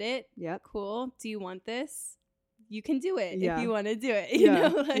 Admit it. Yep. Cool. Do you want this? You can do it Yeah. if you want to do it. You Yeah.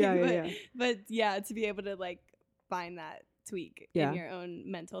 know, like, Yeah. but yeah, to be able to like find that tweak Yeah. in your own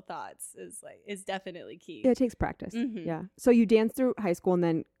mental thoughts is definitely key. Yeah, it takes practice. Mhm. Yeah. So you danced through high school and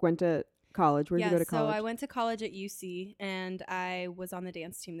then went to college? Where did you go to So college? I went to college at UC, and I was on the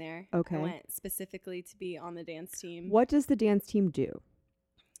dance team there. Okay. I went specifically to be on the dance team. What does the dance team do?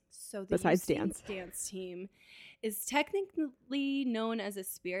 So the besides UC dance team is technically known as a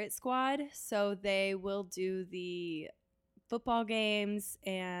spirit squad. So they will do the football games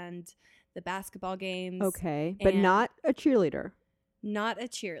and the basketball games. Okay, but and not a cheerleader. Not a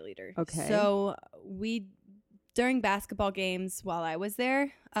cheerleader. Okay. So during basketball games while I was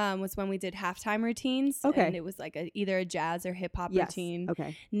there, was when we did halftime routines. Okay. And it was like either a jazz or hip hop Yes. routine.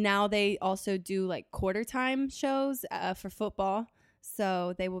 Okay. Now they also do like quarter time shows for football.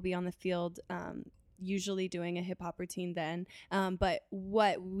 So they will be on the field usually doing a hip hop routine then. But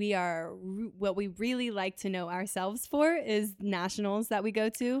what we really like to know ourselves for is nationals that we go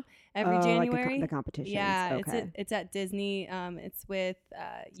to every January. Like the competitions. Yeah, Okay. it's at Disney. It's with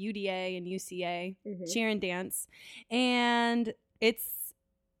UDA and UCA, cheer and dance, and it's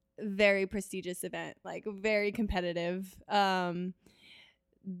a very prestigious event, like very competitive.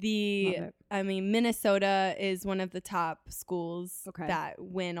 Minnesota is one of the top schools that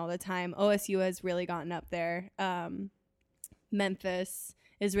win all the time. OSU has really gotten up there. Memphis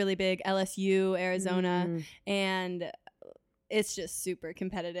is really big. LSU, Arizona, and it's just super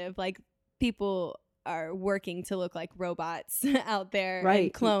competitive. Like people are working to look like robots out there,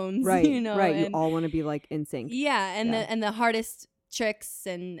 and clones, right? You know, right. and you all want to be like in sync. Yeah, and the hardest tricks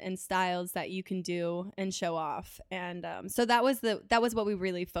and styles that you can do and show off, and so that was what we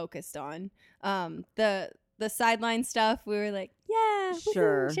really focused on. The sideline stuff, we were like, yeah,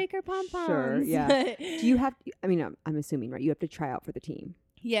 sure, woohoo, shake our pom poms. Sure, yeah. Do you have? I mean, I'm assuming, right? You have to try out for the team.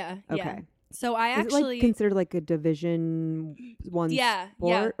 Yeah. Okay. Yeah. So I Is actually it like considered like a Division 1 sport? Yeah.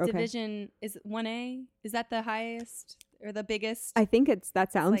 Okay. Division is 1A. Is that the highest or the biggest? I think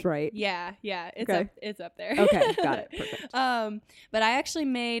that sounds like, right. Yeah. It's up there. Okay, got it. Perfect. But I actually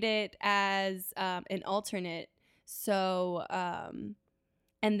made it as an alternate. So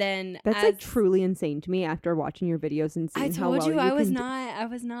and then that's like truly insane to me after watching your videos and seeing how well I was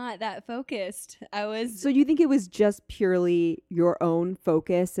not that focused. So you think it was just purely your own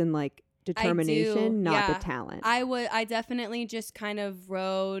focus and like determination, not the talent? I definitely just kind of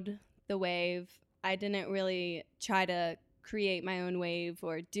rode the wave. I didn't really try to create my own wave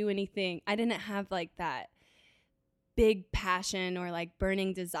or do anything. I didn't have like that big passion or like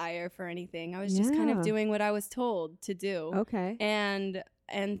burning desire for anything. I was just kind of doing what I was told to do. Okay. And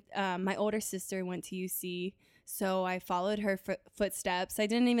my older sister went to UC, so I followed her footsteps. I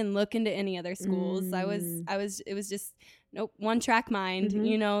didn't even look into any other schools. It was just one track mind,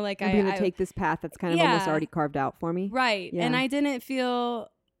 you know, like I'm going to take this path that's kind of almost already carved out for me. Right. Yeah. And I didn't feel,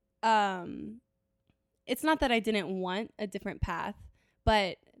 it's not that I didn't want a different path,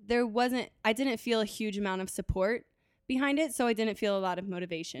 but I didn't feel a huge amount of support behind it. So I didn't feel a lot of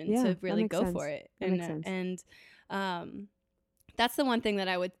motivation to really go for it. And that's the one thing that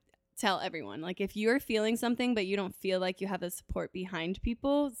I would tell everyone. Like if you're feeling something, but you don't feel like you have the support behind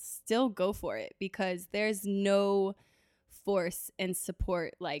people, still go for it, because there's no force and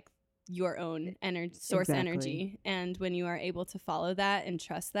support like your own source energy. And when you are able to follow that and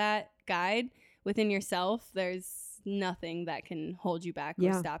trust that guide within yourself, there's nothing that can hold you back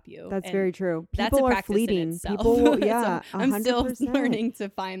or stop you. That's very true. That's a practice fleeting. in itself. People, So I'm 100%. still learning to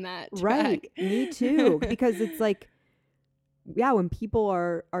find that track. Right. Me too. Because it's like, when people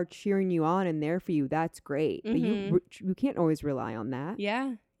are cheering you on and there for you, that's great. But you can't always rely on that.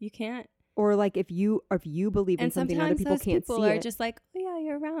 Yeah, you can't. Or like if you believe in something, other people can't see it. Sometimes those people are just like, oh yeah,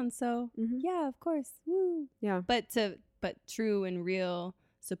 you're around, so yeah, of course, woo. Yeah. But true and real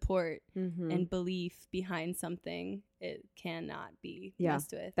support and belief behind something, it cannot be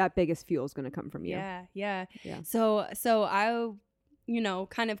messed with. That biggest fuel is going to come from you. Yeah. So I,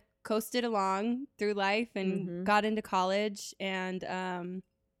 kind of coasted along through life and got into college, and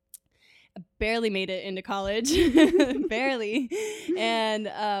I barely made it into college. Barely. And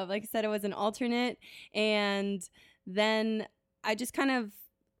like I said, I was an alternate, and then I just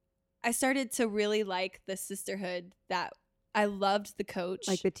I started to really like the sisterhood. That I loved the coach,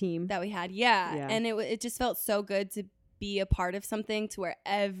 like the team that we had. Yeah. And it just felt so good to be a part of something to where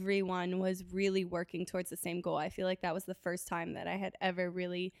everyone was really working towards the same goal. I feel like that was the first time that I had ever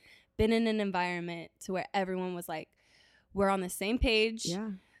really been in an environment to where everyone was like, we're on the same page.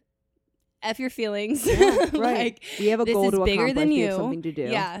 Yeah. F your feelings. Yeah, right. Like, we have a goal to bigger accomplish. Than we you. have something to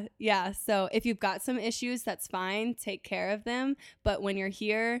do. Yeah. So if you've got some issues, that's fine. Take care of them. But when you're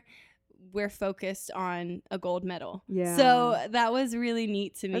here, we're focused on a gold medal. Yeah. So that was really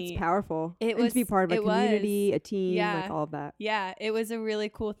neat to me. That's powerful. It was was to be part of a community, a team, like all of that. Yeah, it was a really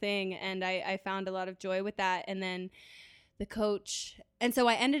cool thing, and I found a lot of joy with that. And then the coach. And so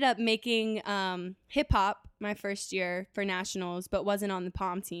I ended up making hip hop my first year for nationals, but wasn't on the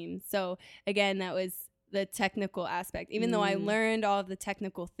pom team. So again, that was the technical aspect. Even though I learned all of the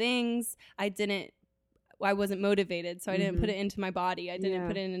technical things, I wasn't motivated. So I didn't put it into my body. I didn't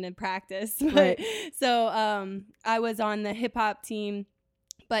put it into practice. Right. So I was on the hip hop team,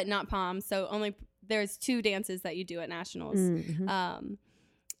 but not pom. So there's 2 dances that you do at nationals.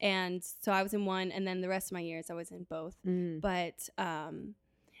 And so I was in one, and then the rest of my years I was in both. But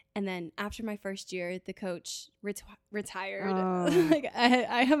and then after my first year, the coach retired. Like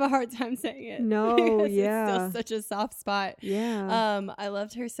I have a hard time saying it. No, it's still such a soft spot. Yeah. I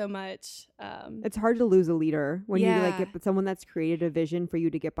loved her so much. It's hard to lose a leader when you like get someone that's created a vision for you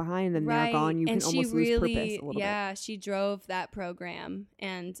to get behind, and then they're gone. You can almost lose purpose a little bit. Yeah, she drove that program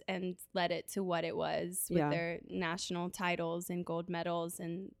and led it to what it was with their national titles and gold medals,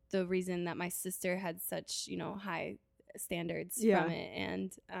 and the reason that my sister had such high standards from it,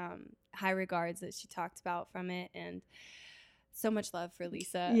 and high regards that she talked about from it, and so much love for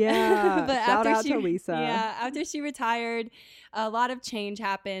Lisa. But shout out to Lisa. After she retired, a lot of change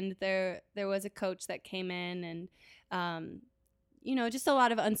happened. There was a coach that came in, and just a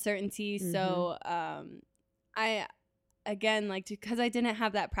lot of uncertainty. So I again, like, because I didn't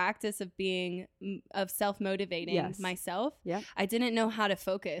have that practice of self-motivating myself. I didn't know how to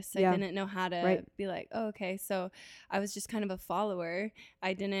focus. I didn't know how to be like, oh, okay. So I was just kind of a follower.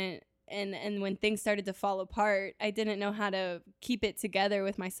 I didn't, and when things started to fall apart, I didn't know how to keep it together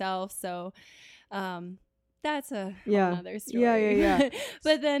with myself. So, that's a whole other story.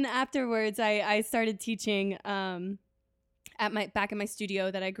 But then afterwards, I started teaching, back in my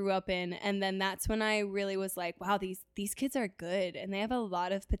studio that I grew up in, and then that's when I really was like, wow, these kids are good and they have a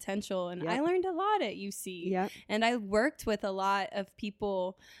lot of potential, and I learned a lot at UC, and I worked with a lot of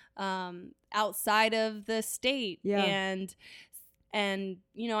people outside of the state, and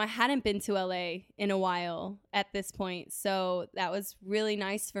I hadn't been to LA in a while at this point, so that was really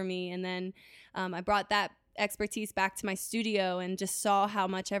nice for me. And then I brought that expertise back to my studio and just saw how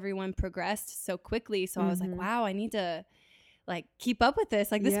much everyone progressed so quickly, so I was like, wow, I need to like keep up with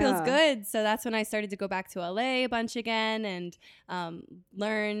this, like this feels good. So that's when I started to go back to LA a bunch again, and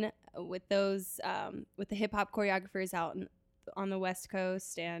learn with those with the hip hop choreographers out on the West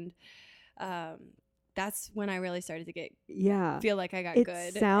Coast, and that's when I really started to feel like I got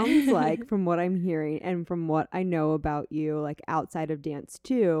good. It sounds like, from what I'm hearing and from what I know about you, like outside of dance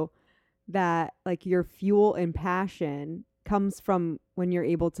too, that like your fuel and passion comes from when you're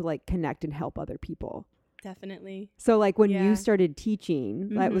able to like connect and help other people. Definitely. So like when you started teaching,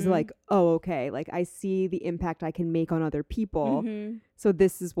 that was like, oh, okay, like I see the impact I can make on other people. So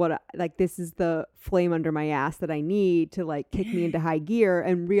this is this is the flame under my ass that I need to like kick me into high gear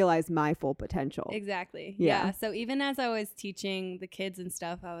and realize my full potential. Exactly. Yeah. So even as I was teaching the kids and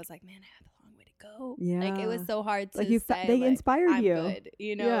stuff, I was like, man, I have a long way to go. Yeah. Like it was so hard to say. They inspired I'm you. Good.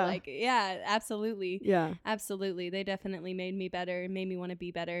 Absolutely. Yeah. Absolutely. They definitely made me better, made me want to be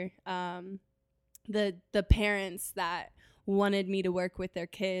better. The parents that wanted me to work with their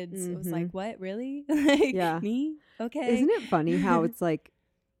kids, it was like, what, really? Like, me? Okay. Isn't it funny how it's like,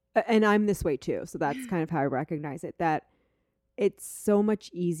 and I'm this way too, so that's kind of how I recognize it, that it's so much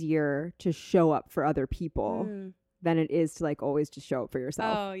easier to show up for other people than it is to like always just show up for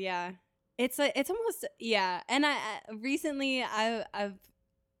yourself. Oh yeah, it's almost and I recently I've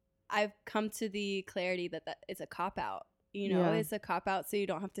come to the clarity that it's a cop out. It's a cop-out, so you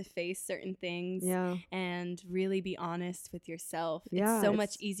don't have to face certain things and really be honest with yourself. It's so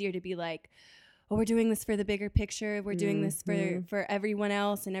much easier to be like, oh, we're doing this for the bigger picture. We're doing this for everyone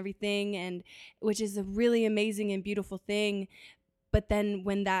else and everything, and which is a really amazing and beautiful thing. But then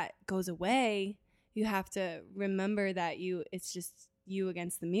when that goes away, you have to remember that it's just you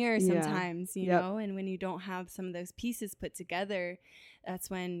against the mirror sometimes, you know, and when you don't have some of those pieces put together, that's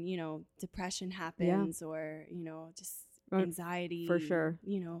when, depression happens or, just anxiety, for sure,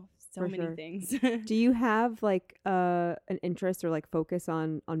 so many things. Do you have like an interest or like focus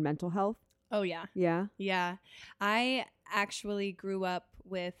on mental health? Oh yeah. I actually grew up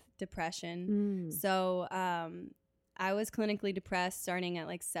with depression. So I was clinically depressed starting at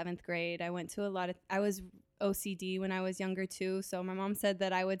like 7th grade. I was OCD when I was younger too, so my mom said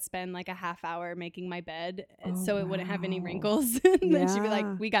that I would spend like a half hour making my bed so it wouldn't have any wrinkles. And then she'd be like,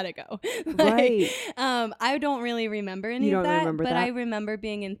 we gotta go. I don't really remember any of that, but I remember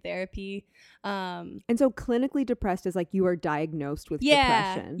being in therapy. And so clinically depressed is like you are diagnosed with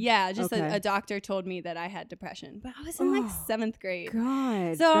depression. Just a doctor told me that I had depression, but I was in like 7th grade.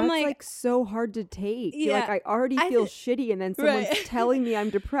 God, so that's I'm like so hard to take. You're like, I already feel shitty, and then someone's telling me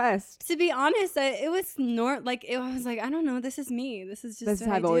I'm depressed. To be honest, it was normal like I was like, I don't know, this is me. This is just This is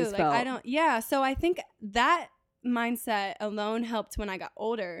what how I've I do. always Like felt. I don't. Yeah. So I think that mindset alone helped when I got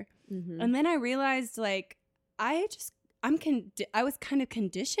older, and then I realized like I was kind of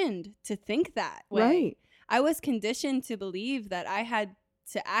conditioned to think that way. Right. I was conditioned to believe that I had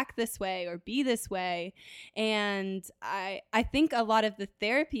to act this way or be this way, and I think a lot of the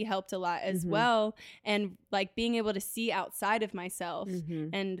therapy helped a lot as well, and like being able to see outside of myself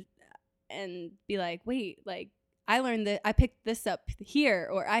and be like, wait, like I learned that I picked this up here,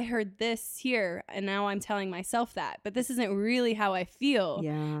 or I heard this here, and now I'm telling myself that, but this isn't really how I feel.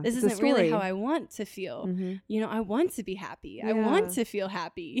 Yeah. This it's a isn't really story. how I want to feel. You know, I want to be happy. I Yeah. want to feel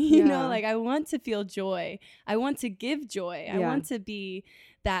happy. You know, Yeah. like I want to feel joy. I want to give joy. I Yeah. want to be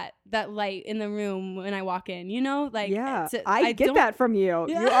that light in the room when I walk in, you know, like Yeah, to- I get don't- that from you.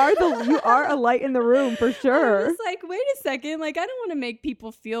 Yeah. You are a light in the room for I sure. was like, wait a second, like I don't want to make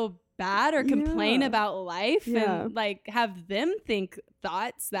people feel bad or complain Yeah. about life Yeah. and like have them think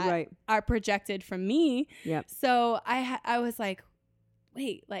thoughts that Right. are projected from me. Yep. So I was like,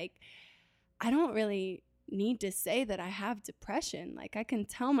 wait, like I don't really need to say that I have depression. Like I can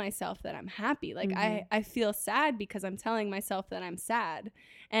tell myself that I'm happy. Like I feel sad because I'm telling myself that I'm sad.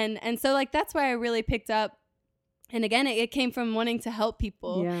 And so like that's why I really picked up. And again, it came from wanting to help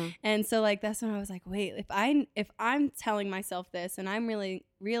people. Yeah. And so like that's when I was like, wait, if I'm telling myself this and I'm really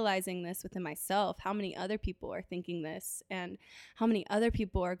realizing this within myself, how many other people are thinking this, and how many other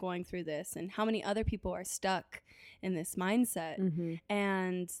people are going through this, and how many other people are stuck in this mindset.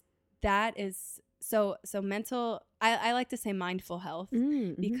 And that is so mental. I like to say mindful health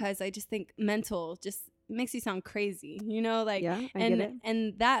because I just think mental just makes you sound crazy, you know, like Yeah, I get it.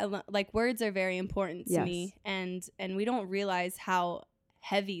 and that like words are very important to Yes. me, and we don't realize how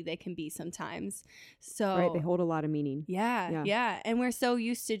heavy they can be sometimes. So Right, they hold a lot of meaning. yeah, and we're so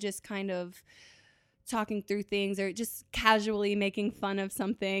used to just kind of talking through things or just casually making fun of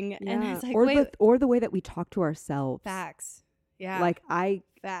something, and it's like, or the way that we talk to ourselves. facts. Yeah, Like I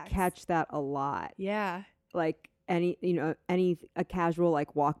facts. catch that a lot. Yeah. Like a casual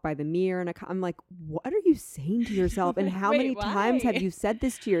like walk by the mirror, and I'm like, what are you saying to yourself? And how Wait, many times why? have you said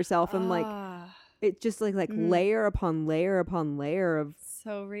this to yourself? And like, Ah, it's just like layer upon layer upon layer of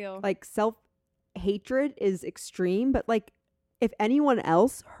so real. like self-hatred is extreme, but like if anyone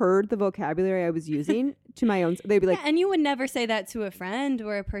else heard the vocabulary I was using to my own, they'd be like, yeah, and you would never say that to a friend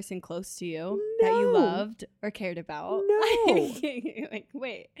or a person close to you that you No. loved or cared about. No. Like,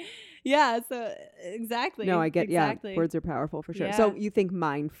 wait. Yeah, so exactly. no, I get, exactly. yeah, words are powerful for sure. So Yeah. you think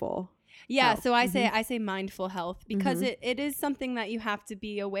mindful. Yeah, health. so I say mindful health because it is something that you have to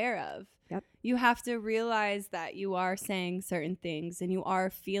be aware of. Yep. You have to realize that you are saying certain things and you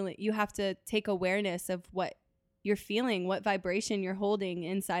are feeling, you have to take awareness of what you're feeling, what vibration you're holding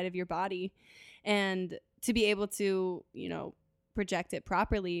inside of your body, and to be able to, you know, project it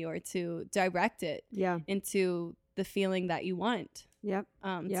properly or to direct it Yeah. into the feeling that you want Yep.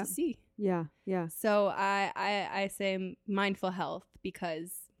 to see. Yeah. Yeah. So I say mindful health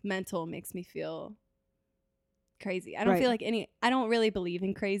because mental makes me feel crazy. I don't Right. feel like I don't really believe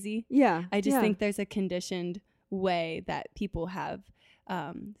in crazy. Yeah. I just yeah. think there's a conditioned way that people have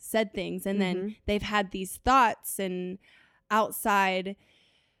said things, and then they've had these thoughts and outside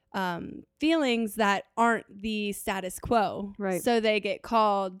feelings that aren't the status quo. Right. So they get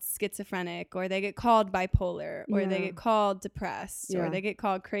called schizophrenic, or they get called bipolar, or they Yeah. get called depressed, Yeah. or they get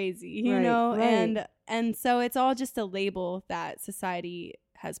called crazy, you Right, know? right. And so it's all just a label that society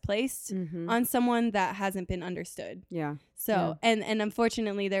has placed on someone that hasn't been understood. Yeah. So, and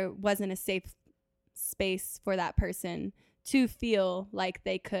unfortunately there wasn't a safe space for that person to feel like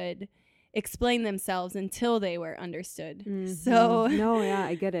they could explain themselves until they were understood. So no, yeah,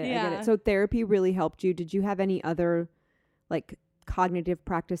 I get it. I get Yeah. it. So therapy really helped you. Did you have any other like cognitive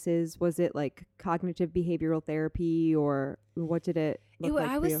practices? Was it like cognitive behavioral therapy, or what did it look like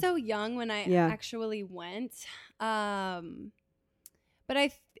I for was you? so young when I Yeah. actually went.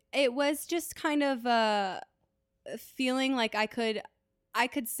 But it was just kind of a feeling like I could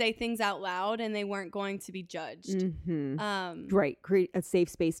say things out loud and they weren't going to be judged. Right. Create a safe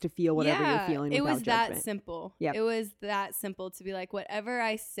space to feel whatever yeah, you're feeling it without was judgment. that simple. Yep. It was that simple to be like, whatever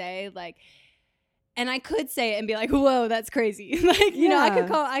I say, like, and I could say it and be like, whoa, that's crazy. Like, you know,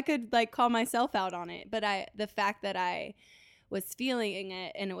 I could like call myself out on it. But the fact that I was feeling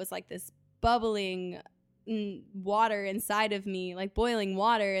it and it was like this bubbling water inside of me, like boiling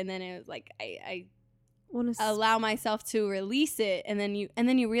water. And then it was like, I allow myself to release it. And then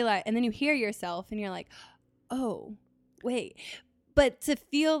you realize, and then you hear yourself and you're like, oh, wait, But to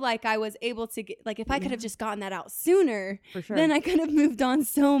feel like I was able to get, like, if I could have just gotten that out sooner, For sure. then I could have moved on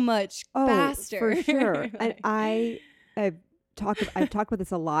so much faster. For sure. And Like, I've talked about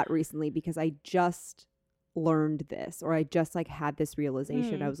this a lot recently because I just learned this, or I just like had this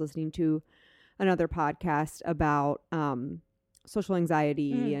realization. I was listening to another podcast about social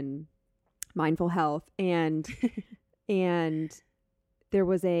anxiety and mindful health, and there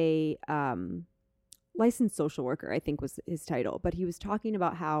was a licensed social worker, I think was his title, but he was talking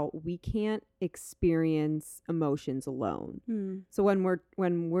about how we can't experience emotions alone. So when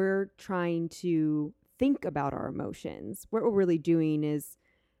we're trying to think about our emotions, what we're really doing is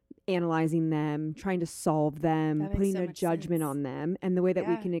analyzing them, trying to solve them, That makes putting so a much judgment sense. on them. And the way that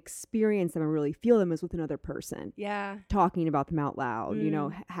we Yeah. can experience them and really feel them is with another person, Yeah. talking about them out loud, you know,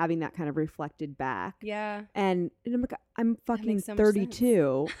 Mm. having that kind of reflected back. Yeah. And I'm like, I'm fucking makes so much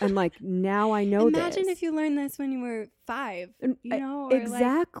 32, and like now I know Imagine this. if you learned this when you were 5, And you know, or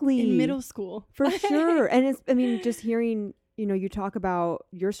exactly like in middle school. for sure. And it's, I mean, just hearing, you know, you talk about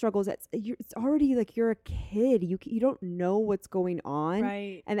your struggles. It's already like you're a kid. You don't know what's going on,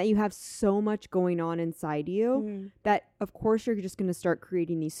 Right. and that you have so much going on inside you that, of course, you're just going to start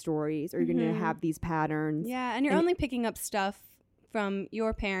creating these stories, or you're going to have these patterns. Yeah, and you're only picking up stuff from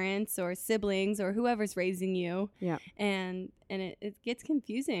your parents or siblings or whoever's raising you. Yeah. And it gets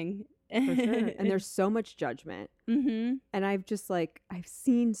confusing. For sure. And there's so much judgment. Mm-hmm. And I've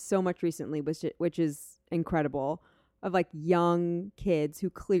seen so much recently, which is incredible, of like young kids who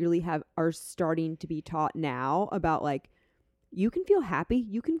clearly are starting to be taught now about like, you can feel happy,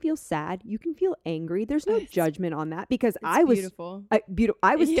 you can feel sad, you can feel angry. There's no judgment on that, because I was beautiful.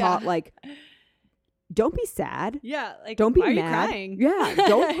 I was Yeah. taught like, don't be sad. Yeah, like Don't be why mad. Are you crying? Yeah,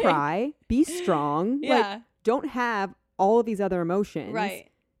 don't cry. Be strong. Yeah, Like, don't have all of these other emotions. right.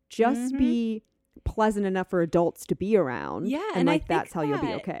 Just be pleasant enough for adults to be around. Yeah, and I like think that's how you'll be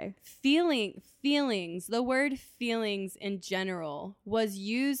that okay. Feelings. The word feelings in general was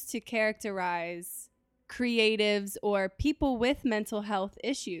used to characterize creatives or people with mental health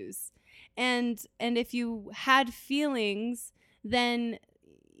issues, and if you had feelings, then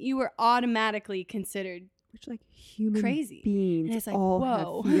you were automatically considered Which like human crazy. beings And it's like, all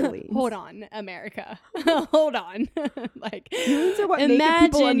whoa, have feelings. hold on, America, hold on. Like, Feelings are what make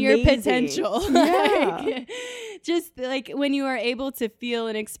people imagine your amazing. potential. Yeah. Like, just like when you are able to feel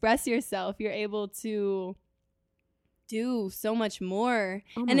and express yourself, you're able to do so much more.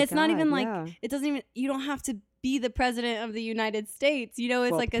 Oh And my it's not God, even like, yeah. it doesn't even, you don't have to be the president of the United States. You know,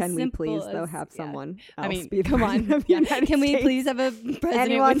 it's Well, like can a we simple please though as- have yeah. someone else I mean, be the come president on. of the Yeah. United Can we States? please have a president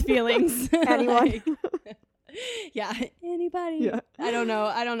Anyone? with feelings? Anyone? Like, yeah, anybody. Yeah. I don't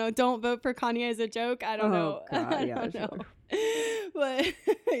know. Don't vote for Kanye as a joke. I don't know. God, I yeah, don't sure. know. But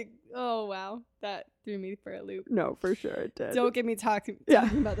oh wow, that threw me for a loop. No, for sure it did. Don't get me talking Yeah.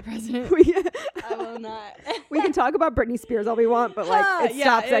 about the president. we, I will not. we can talk about Britney Spears all we want, but like it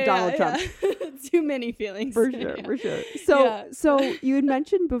stops at Donald Trump. Too many feelings. For sure, Yeah. for sure. So Yeah. so you had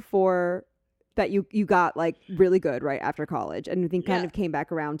mentioned before that you got like really good right after college, and I think kind Yeah. of came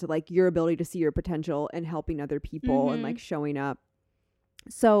back around to like your ability to see your potential and helping other people and like showing up.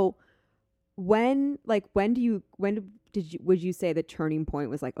 So would you say the turning point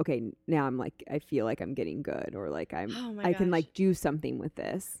was like, okay, now I'm like, I feel like I'm getting good, or like I can gosh. like do something with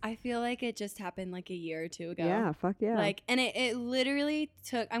this? I feel like it just happened like a year or two ago. Yeah, fuck yeah. Like, and it literally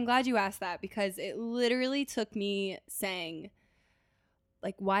took, I'm glad you asked that, because it literally took me saying,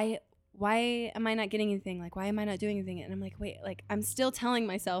 like, why am I not getting anything? Like, why am I not doing anything? And I'm like, wait, like, I'm still telling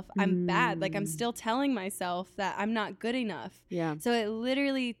myself I'm bad. Like, I'm still telling myself that I'm not good enough. yeah. So it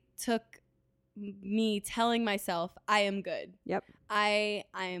literally took me telling myself I am good. Yep. I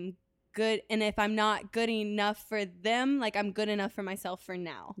am good, and if I'm not good enough for them, like, I'm good enough for myself for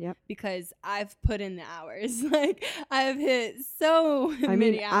now. Yep. Because I've put in the hours. Like, I've hit so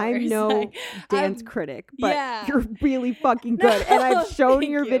many hours. I'm no Like, dance I've- critic, but yeah. you're really fucking good. And No, I've shown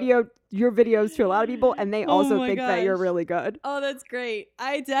thank your you. videos to a lot of people, and they Oh also my think that you're gosh. really good. Oh, that's great.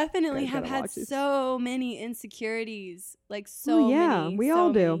 I definitely Guys have gotta had watch these. so many insecurities. Like, so yeah, many. we so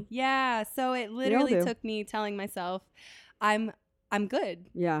all do. many. Yeah. So it literally do. took me telling myself, I'm good.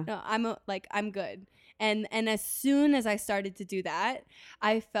 Yeah. No, I'm good. And as soon as I started to do that,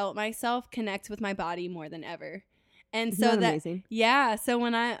 I felt myself connect with my body more than ever. And Isn't so that that amazing? yeah, so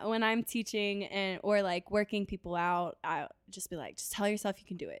when I'm teaching or like working people out, I just be like, just tell yourself you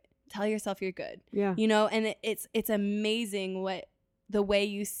can do it. Tell yourself you're good. Yeah. You know, and it's amazing what the way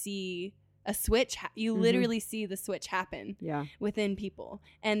you see a switch. You literally see the switch happen within people,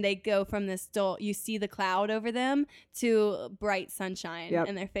 and they go from this dull, you see the cloud over them, to bright sunshine,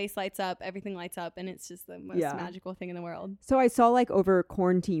 and their face lights up, everything lights up, and it's just the most magical thing in the world. So I saw like over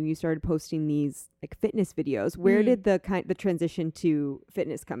quarantine you started posting these like fitness videos. Where did the transition to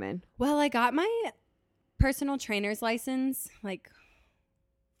fitness come in? Well, I got my personal trainer's license like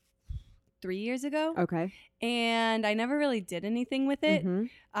 3 years ago. Okay. And I never really did anything with it.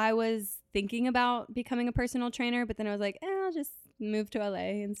 I was thinking about becoming a personal trainer, but then I was like, I'll just move to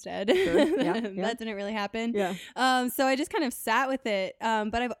LA instead. Sure. That didn't really happen. So I just kind of sat with it.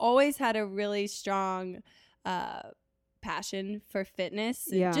 But I've always had a really strong passion for fitness,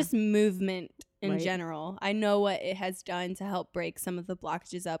 just movement in general. I know what it has done to help break some of the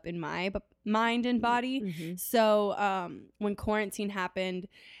blockages up in my mind and body. So when quarantine happened,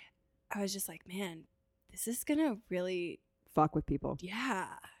 I was just like, man, this is going to really fuck with people. Yeah.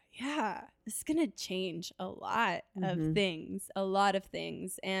 This is going to change a lot of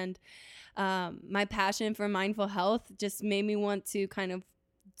things. And my passion for mindful health just made me want to kind of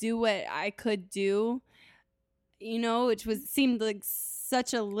do what I could do, which seemed like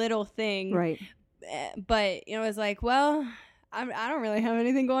such a little thing. Right. But, I was like, well, I don't really have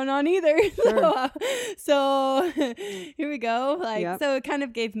anything going on either. Sure. So here we go. So it kind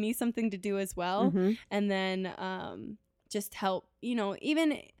of gave me something to do as well. And then just help,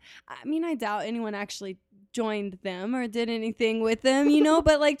 I doubt anyone actually joined them or did anything with them,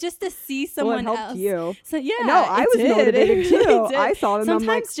 but just to see someone well, it helped else. You. So yeah, no, I was motivated too. I saw them.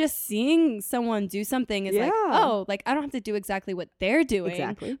 Sometimes just seeing someone do something is I don't have to do exactly what they're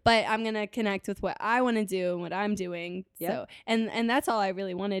doing, but I'm gonna connect with what I want to do and what I'm doing. So and that's all I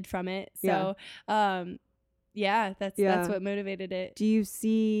really wanted from it. So that's what motivated it. Do you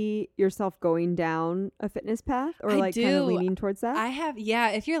see yourself going down a fitness path or kind of leaning towards that? I have. Yeah.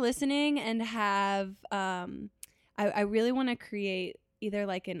 If you're listening and have, I really want to create either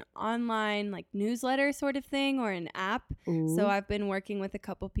like an online like newsletter sort of thing or an app. Ooh. So I've been working with a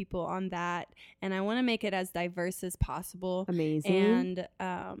couple people on that, and I want to make it as diverse as possible. Amazing. And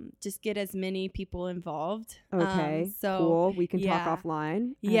just get as many people involved. Okay. So cool. We can talk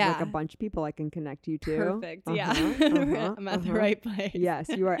offline. I have like a bunch of people I can connect you to. Perfect. I'm at the right place. Yes,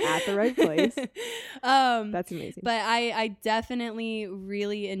 you are at the right place. That's amazing. But I definitely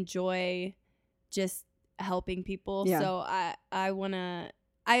really enjoy just helping people. So I want to,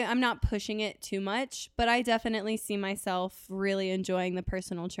 I'm not pushing it too much, but I definitely see myself really enjoying the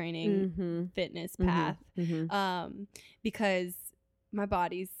personal training fitness path. Because my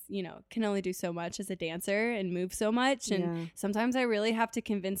body's, can only do so much as a dancer and move so much. And sometimes I really have to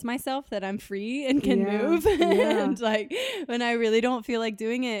convince myself that I'm free and can move. And like when I really don't feel like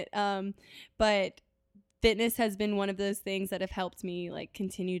doing it. But fitness has been one of those things that have helped me like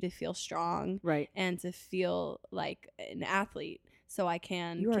continue to feel strong, and to feel like an athlete, so I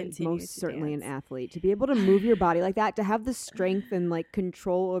can continue. You are most certainly an athlete. To be able to move your body like that, to have the strength and like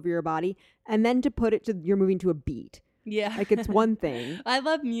control over your body, and then to put it to you're moving to a beat. Yeah, like it's one thing. I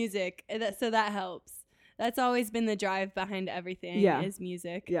love music, so that helps. That's always been the drive behind everything. Is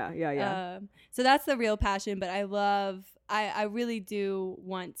music. So that's the real passion. But I really do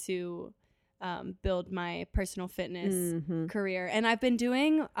want to build my personal fitness career. And I've been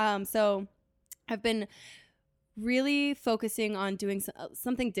doing, so I've been really focusing on doing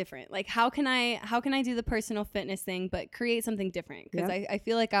something different. Like how can I do the personal fitness thing, but create something different? Because I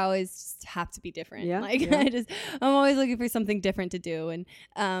feel like I always just have to be different. I'm always looking for something different to do.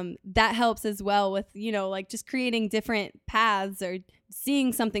 And that helps as well with, like just creating different paths or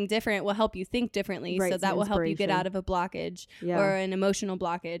seeing something different will help you think differently. So that will help you get out of a blockage or an emotional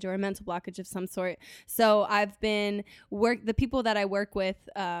blockage or a mental blockage of some sort. So I've been the people that I work with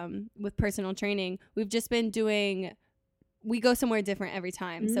personal training, we've just been we go somewhere different every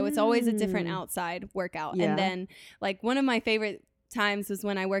time. So it's always a different outside workout. And then like one of my favorite times was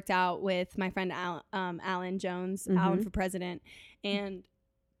when I worked out with my friend Alan Jones, Alan for President. And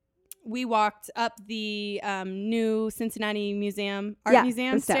we walked up the new Cincinnati Art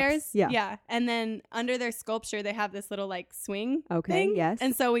Museum stairs. Yeah. And then under their sculpture, they have this little like swing thing. Yes.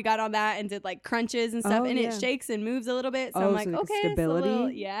 And so we got on that and did like crunches and stuff. It shakes and moves a little bit. So I'm like, so okay,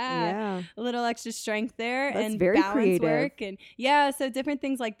 stability. A little extra strength there. That's and very balance creative work. And so different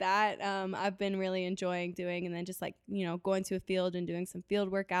things like that I've been really enjoying doing. And then just like, going to a field and doing some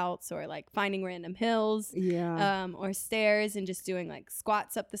field workouts or like finding random hills or stairs and just doing like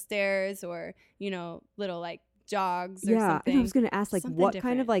squats up the stairs. Or little like jogs or something. And I was gonna ask like what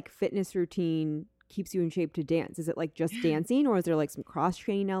kind of like fitness routine keeps you in shape to dance? Is it like just dancing, or is there like some cross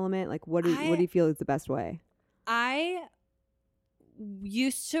training element? Like what do you feel is the best way?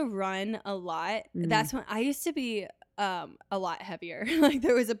 used to run a lot. That's when I used to be a lot heavier. Like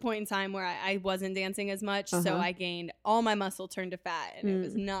there was a point in time where I wasn't dancing as much, so I gained all my muscle turned to fat, and it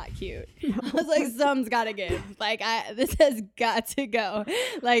was not cute. I was like, something's gotta give. Like this has got to go.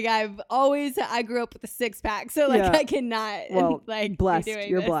 Like I grew up with a 6-pack, so like I cannot like blessed. be doing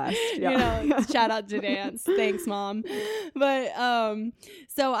You're this. blessed. Yeah. You know, shout out to dance. Thanks, Mom. But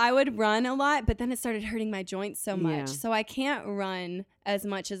so I would run a lot, but then it started hurting my joints so much. So I can't run as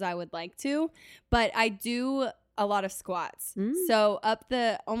much as I would like to, but I do a lot of squats. So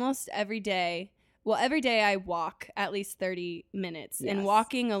almost every day. Well, every day I walk at least 30 minutes, and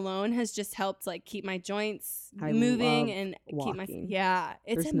walking alone has just helped like keep my joints moving and walking. keep my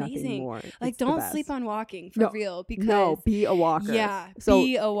it's There's amazing. More. Like it's don't sleep on walking for real, because be a walker. Yeah, so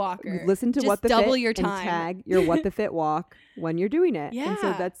be a walker. Listen to just What the double Fit your and time. tag your What the Fit walk when you're doing it. Yeah, and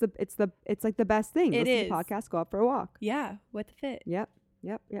so it's like the best thing. It Listen is. to the podcast, go out for a walk. Yeah, What the Fit. Yep.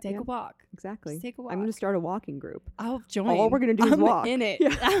 Take a walk. Exactly. Just take a walk. I'm going to start a walking group. I'll join. All we're going to do is walk. I'm in it.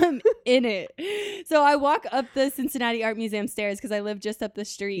 Yeah. I'm in it. So I walk up the Cincinnati Art Museum stairs because I live just up the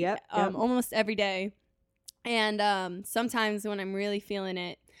street almost every day. And sometimes when I'm really feeling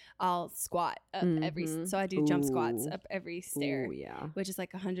it, I'll squat up so I do jump squats up every stair, which is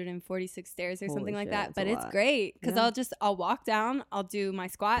like 146 stairs or something like that. But it's great because I'll walk down, I'll do my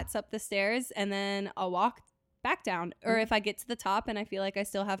squats up the stairs, and then I'll walk back down. Or if I get to the top and I feel like I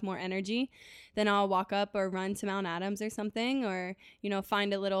still have more energy, then I'll walk up or run to Mount Adams or something, or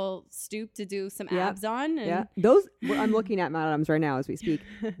find a little stoop to do some abs on. And those I'm looking at Mount Adams right now as we speak.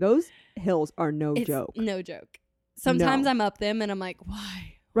 Those hills are no joke. No joke. Sometimes I'm up them and I'm like,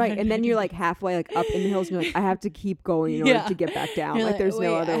 why? Right, and then you're like halfway like up in the hills, and you're like, I have to keep going in order to get back down. You're like there's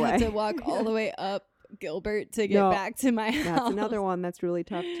no other way. I have to walk all the way up Gilbert to get back to my house. That's another one that's really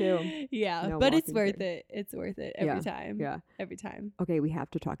tough too. Yeah, but it's worth it. It's worth it every time. Yeah, every time. Okay, we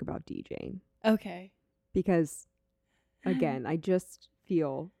have to talk about DJing. Okay, because again, I just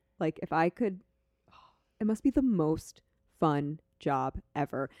feel like if I could, it must be the most fun job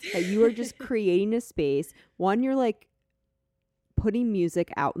ever. That you are just creating a space. One, you're like putting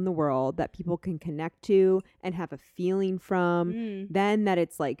music out in the world that people can connect to and have a feeling from. Then that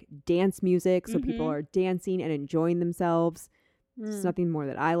it's like dance music, so people are dancing and enjoying themselves. It's nothing more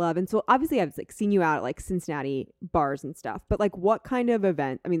that I love. And so obviously I've like seen you out at like Cincinnati bars and stuff, but like what kind of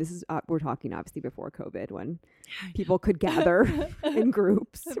event? I mean, this is we're talking obviously before COVID when people could gather in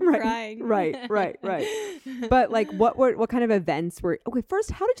groups. Right. But like what kind of events were, okay, first,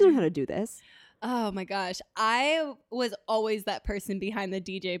 how did you learn how to do this? Oh my gosh. I was always that person behind the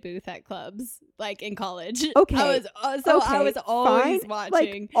DJ booth at clubs, like in college. Okay. I was always watching.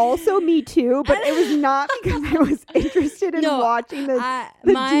 Like, also me too, but it was not because I was interested in watching the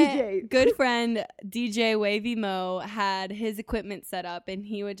my DJ. Good friend DJ Wavy Mo had his equipment set up, and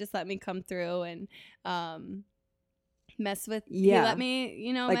he would just let me come through and mess with. He let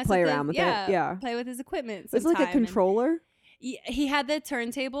me, like mess play with around with it. Yeah. Play with his equipment. Was it like a controller? He had the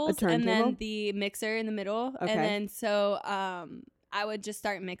turntables and then the mixer in the middle. Okay. And then so I would just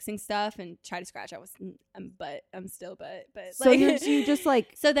start mixing stuff and try to scratch. I'm still but so like, you just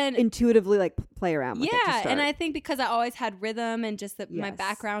like so then intuitively like play around with it to start. And I think because I always had rhythm and just my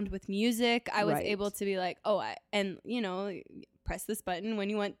background with music, I was able to be like, press this button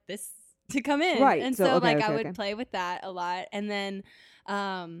when you want this to come in. Right. And so I would play with that a lot. And then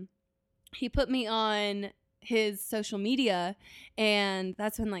he put me on his social media, and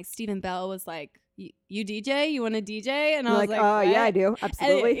that's when like Stephen Bell was like, you DJ, you want to DJ? And I was like, yeah, I do,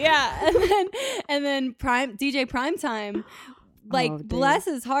 absolutely. And then DJ Primetime, like bless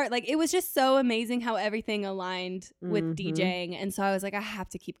his heart, like it was just so amazing how everything aligned with DJing. And so I was like, I have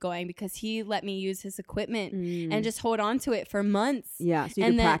to keep going, because he let me use his equipment and just hold on to it for months. Yeah, so you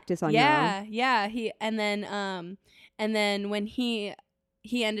could practice on your own. Yeah. And then when he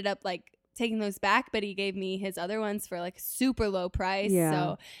ended up like taking those back, but he gave me his other ones for like super low price.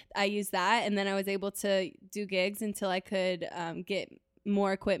 So I used that, and then I was able to do gigs until I could get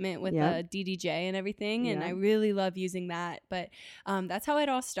more equipment with the DDJ and everything. And I really love using that. But that's how it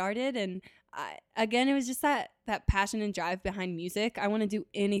all started. And again, it was just that passion and drive behind music. I want to do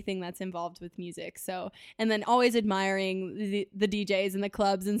anything that's involved with music. So, and then always admiring the DJs and the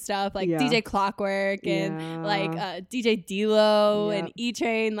clubs and stuff, like DJ Clockwork and like DJ D-Lo and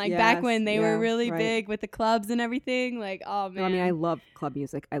E-Train, like back when they were really big with the clubs and everything. Like, oh man. I mean, I love club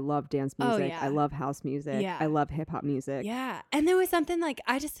music. I love dance music. I love house music. I love hip hop music. Yeah. And there was something like,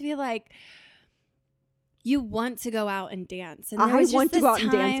 I just feel like you want to go out and dance. And I want to go out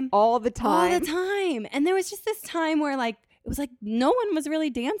and dance all the time. And there was just this time where like, it was like no one was really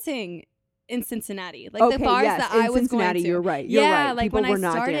dancing in Cincinnati, like the bars that I was Cincinnati, going to. You're right. You're right. Like People when I were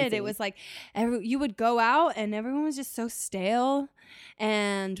not started, dancing. it was like you would go out and everyone was just so stale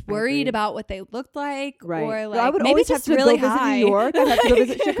and worried about what they looked like, right? Or like I would maybe always just have to really go high. visit New York. I'd have to go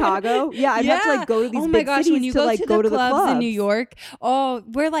visit Chicago. Yeah, I'd have to like go to these big cities when you to like go to the clubs in New York. Oh,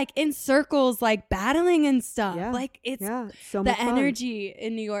 we're like in circles, like battling and stuff. Yeah. Like it's so the much fun. energy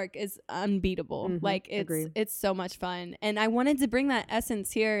in New York is unbeatable. Mhm, Like agreed. it's so much fun, and I wanted to bring that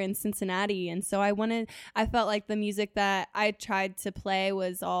essence here in Cincinnati. And so I felt like the music that I tried to play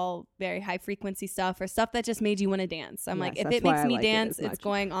was all very high frequency stuff or stuff that just made you want to dance. I'm like, Yes, if that's it why makes I me like it dance, as it's much.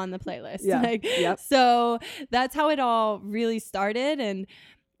 going on the playlist. Yeah. Like, Yep. So that's how it all really started. And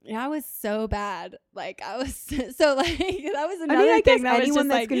I was so bad. Like I was so like that was another I thing guess that was anyone just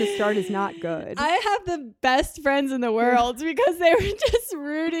that's like going to start is not good. I have the best friends in the world because they were just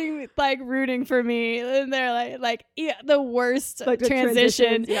rooting for me, and they're like the worst Like the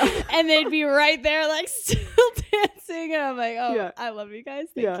transition, transitions, yeah. and they'd be right there like still dancing, and I'm like, oh, Yeah. I love you guys,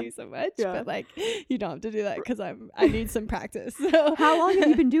 Yeah. thank you so much, Yeah. but like you don't have to do that because I need some practice. So How long have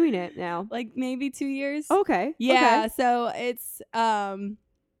you been doing it now? like maybe 2 years. Okay. Yeah, Okay. so it's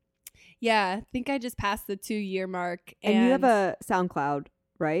yeah, I think I just passed the 2-year mark. And you have a SoundCloud,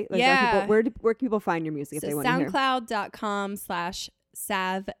 right? Like Yeah. where can people find your music if So they want to hear?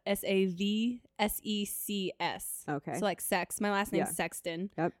 SoundCloud.com/Sav SAVSECS. Okay. So like sex. My last name's Yeah. Sexton.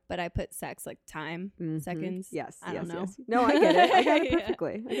 Yep. But I put sex like time, Mhm. seconds. Yes. I yes, don't know. Yes. No, I get it. I got it Yeah.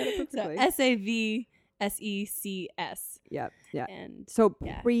 perfectly. I got it So perfectly. SAVSECS. Yep. Yeah. And So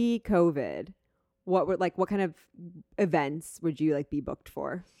yeah. pre-COVID, what kind of events would you like be booked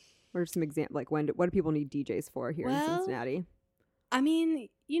for? What are some examples? Like what do people need DJs for here in Well, Cincinnati? I mean,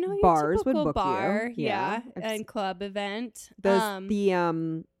 your Bars would typical book you. bar, Yeah. and club event. Does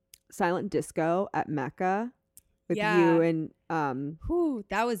the silent disco at Mecca with Yeah. you and Whew,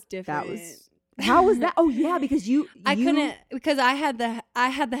 that was different. how was that? Oh yeah, because I couldn't because I had the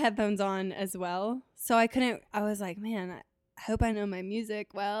headphones on as well, so I couldn't. I was like, man, I hope I know my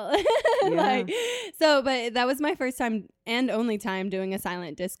music well. Like, so, but that was my first time and only time doing a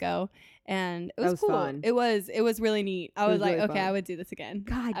silent disco, and it was cool. fun. It was really neat. I It was was like, really okay, fun. I would do this again.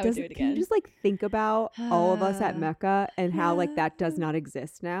 God, I would do it can you again. just like think about all of us at Mecca and how like that does Yeah. not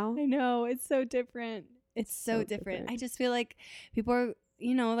exist now? I know, it's so different. It's so different. I just feel like people are,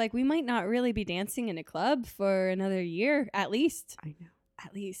 like we might not really be dancing in a club for another year at least. I know.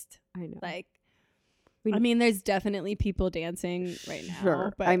 I know. Like, We- I mean, there's definitely people dancing right now.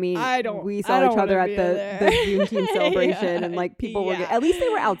 Sure. But I mean, we we saw each other at the Juneteenth celebration, and like people were. At least they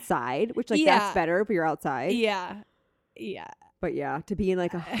were outside, which like Yeah. that's better if you're outside. Yeah. But yeah, to be in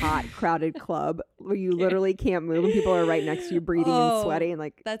like a hot, crowded club where you literally can't move and people are right next to you, breathing and Oh, sweating,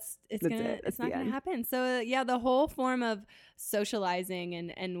 like It's That's not it. That's the gonna end. happen. So yeah, the whole form of socializing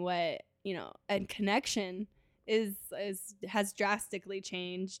and what and connection has drastically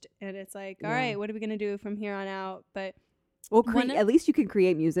changed, and it's like, all Yeah. right, what are we gonna do from here on out? But well, One- at least you can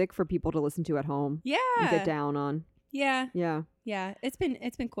create music for people to listen to at home. yeah, And get down on. yeah, Yeah, it's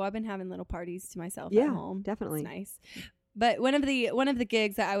been cool. I've been having little parties to myself Yeah, at home. definitely. It's nice. But one of the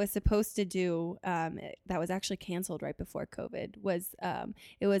gigs that I was supposed to do that was actually canceled right before COVID was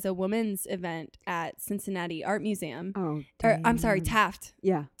it was a women's event at Cincinnati Art Museum. Oh, Or I'm sorry, damn. Taft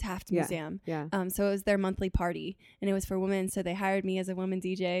Yeah, Taft Yeah. Museum. yeah. So it was their monthly party, and it was for women. So they hired me as a woman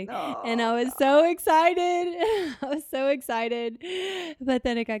DJ, Oh, and I was so excited. I was so excited, but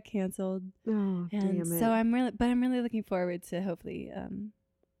then it got canceled, Oh, and damn it. so I'm really looking forward to hopefully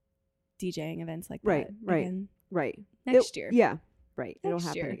DJing events like Right, that right. again right next year. Yeah, right. It'll Next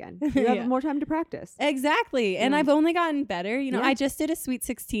happen year. again. You have Yeah. more time to practice. Exactly. And Yeah. I've only gotten better. Yeah. I just did a Sweet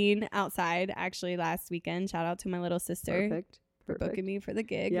 16 outside actually last weekend. Shout out to my little sister Perfect. for booking me for the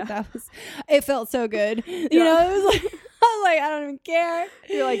gig. Yeah. It felt so good. Yeah. It was like, I was like, I don't even care.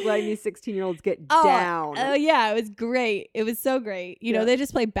 You're like letting these 16-year-olds get Oh, down. Oh yeah, it was great. It was so great. Yeah. They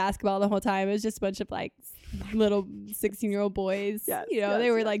just played basketball the whole time. It was just a bunch of like little 16-year-old boys. Yes, they yes,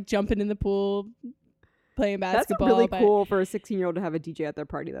 were yes. like jumping in the pool, playing That's basketball. really but cool for a 16-year-old to have a DJ at their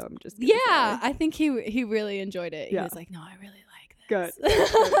party, though. I'm just gonna Yeah, say. I think he really enjoyed it. Yeah. He was like, "No, I really like Good. this."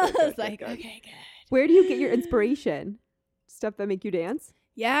 Good, good, I good, was like, good. "Okay, good." Where do you get your inspiration? Stuff that make you dance?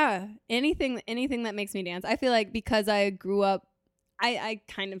 Yeah, anything that makes me dance. I feel like because I grew up, I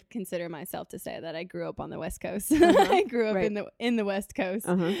kind of consider myself to say that I grew up on the West Coast. Uh-huh. I grew up Right. in the West Coast.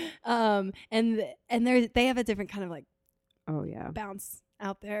 Uh-huh. And they have a different kind of like Oh, yeah. bounce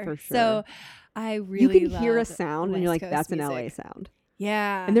out there. For So sure. I You really can hear a love sound and you're West like, Coast that's an LA music. sound.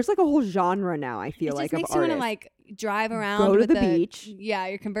 Yeah. And there's like a whole genre now, I feel it like, just of makes you want to artists. like drive around. Go to with the beach. Yeah,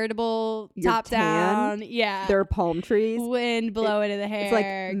 your convertible, Your top tan. down. Yeah. There are palm trees. Wind blowing in the hair. It's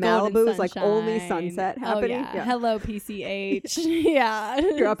like golden Malibu is like only sunshine. sunset happening. Oh, yeah. Yeah. Hello, PCH. Yeah.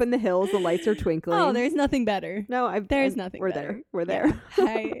 You're up in the hills. The lights are twinkling. Oh, there's nothing better. no, There's nothing We're better. there. We're there.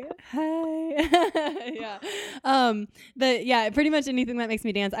 Hi. Yeah. But yeah, pretty much anything that makes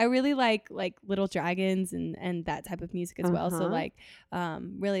me dance. I really like Little Dragons and that type of music as well. So like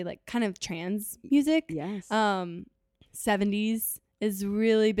really like kind of trance music. Yes. 70s is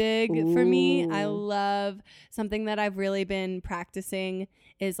really big for me. I Ooh. love something that I've really been practicing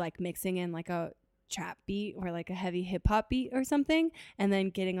is like mixing in like a trap beat or like a heavy hip hop beat or something, and then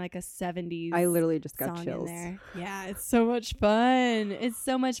getting like a 70s I literally just got song chills. in there. Yeah, it's so much fun. It's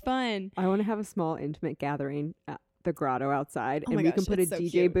so much fun. I want to have a small intimate gathering at the grotto outside, Oh and my we gosh, can put a it's so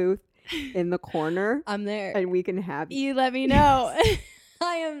DJ cute. booth in the corner, I'm there. and we can have. You let me know.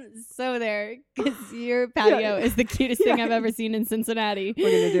 I am so there because your patio is the cutest thing I've ever seen in Cincinnati.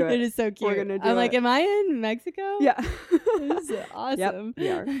 We're gonna do it. It is so cute. We're gonna do I'm like, it. am I in Mexico? Yeah. This is awesome. we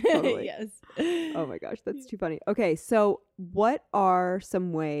are. Totally. Yes. Oh my gosh, that's too funny. Okay, so what are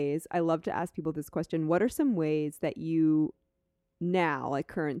some ways? I love to ask people this question. What are some ways that you now, like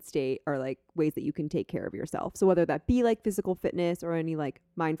current state, are like ways that you can take care of yourself? So whether that be like physical fitness or any like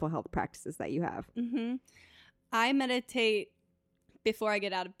mindful health practices that you have. Mm-hmm. I meditate before I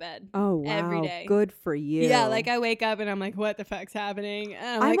get out of bed. Oh wow, Every day. Good for you. Yeah, like I wake up and I'm like, what the fuck's happening? And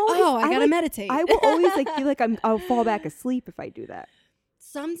I'm I'm like, always- oh, I gotta like- meditate. I will always like feel like I'll fall back asleep if I do that.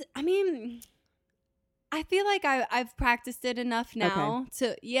 I feel like I've practiced it enough now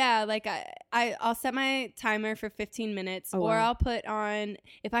to like I'll set my timer for 15 minutes Oh, or wow. I'll put on,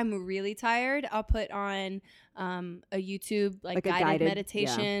 if I'm really tired, I'll put on a YouTube like a guided guided-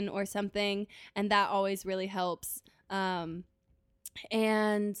 meditation or something, and that always really helps.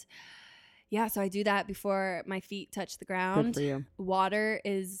 And yeah, so I do that before my feet touch the Good ground. for you. Water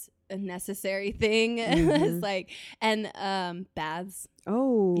is a necessary thing. Mhm. It's like, and baths.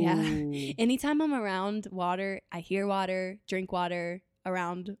 Oh Yeah. Anytime I'm around water, I hear water, drink water,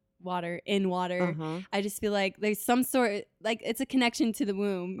 around water, in water. Uh-huh. I just feel like there's some sort, like it's a connection to the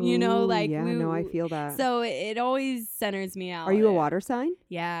womb, you know, Ooh, like yeah, no, I feel that. So it always centers me out. Are you a water sign?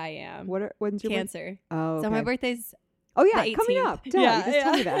 Yeah, I am. When's your Cancer. Oh, okay. So my birthday's Oh yeah, the coming 18th. up. Duh, Yeah, you just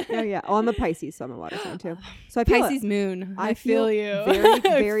told me yeah. that. Yeah, yeah. Oh, I'm a Pisces, so I'm a water sign too. So I feel Pisces moon. I I feel feel you. very,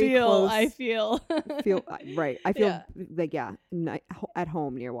 very I close. feel. right. I feel Yeah. like at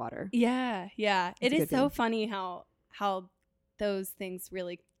home near water. Yeah, yeah. That's It a is good so thing. funny how those things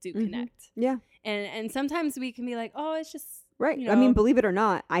really do Mhm. connect. Yeah. And sometimes we can be like, oh, it's just Right. you I mean, know, believe it or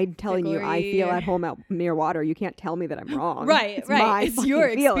not, I'm telling you, I feel Gregory. at home out near water. You can't tell me that I'm wrong. right, It's right. my It's your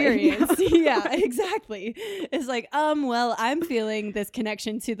fucking feeling. experience. Yeah, exactly. It's like, well, I'm feeling this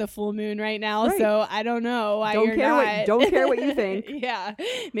connection to the full moon right now, Right. so I don't know why Don't you're care what- not. don't care what you think. Yeah,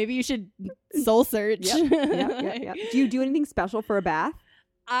 maybe you should soul search. Yeah. Do you do anything special for a bath?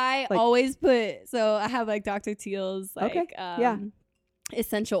 I Like- always put, so I have like Dr. Teal's like Okay, yeah.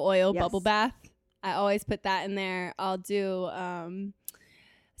 essential oil Yes. bubble bath. I always put that in there. I'll do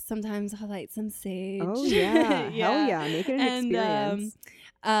sometimes I'll light some sage. Oh yeah. Hell yeah. Make it an experience.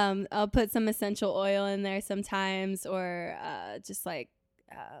 I'll put some essential oil in there sometimes, or just like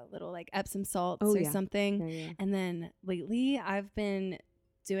little like Epsom salts Oh, or yeah. something. Yeah, yeah. And then lately I've been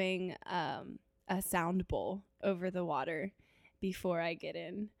doing a sound bowl over the water before I get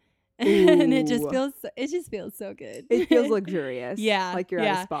in. And it just Ooh. feels so good. It feels luxurious. Yeah, Like you're at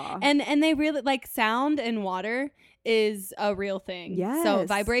yeah. a spa. And they really like sound and water is a real thing. So Yes.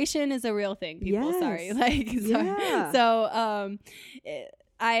 vibration is a real thing, people. Sorry. Yes. Like sorry. Yeah. So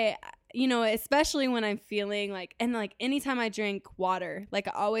I especially when I'm feeling like, and like anytime I drink water, like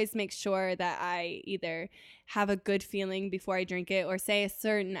I always make sure that I either have a good feeling before I drink it or say a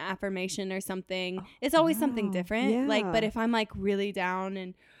certain affirmation or something. It's always something wow. different. Like, but Yeah. if I'm like really down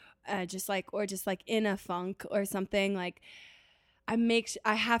and just like in a funk or something, like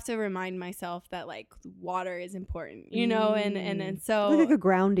I have to remind myself that like water is important, you know, and so Like a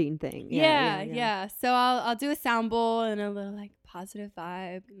grounding thing. yeah. So I'll do a sound bowl and a little like positive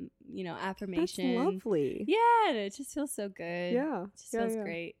vibe, you know, That's affirmation. lovely. Yeah, and it just feels so good. Yeah. It just feels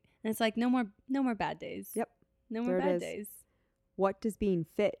great. And it's like no more bad days. Yep. No more There it bad is. days. What does being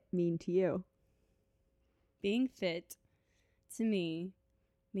fit mean to you? Being fit to me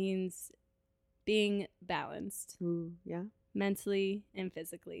means being balanced Ooh, yeah. mentally and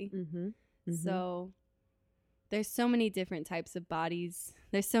physically. Mm-hmm. So there's so many different types of bodies.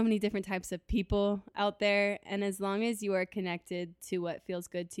 There's so many different types of people out there. And as long as you are connected to what feels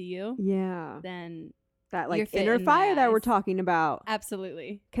good to you, yeah. then That your like fit inner in my fire that we're eyes. talking about.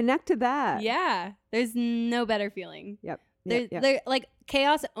 Absolutely. Connect to that. Yeah. There's no better feeling. Yep. There, like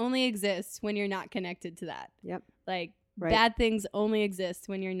chaos only exists when you're not connected to that. Yep. Like Right. bad things only exist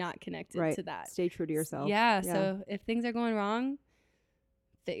when you're not connected Right. to that. Stay true to yourself. Yeah. So if things are going wrong,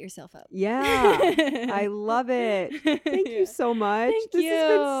 fit yourself up. Yeah. I love it. Thank you so much. Thank This you.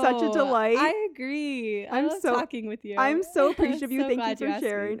 has been such a delight. I agree. I I'm love so- talking with you. I'm so appreciative of you. So Thank you glad for asked me.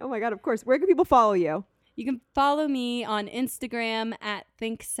 sharing. Oh my God, of course. Where can people follow you? You can follow me on Instagram at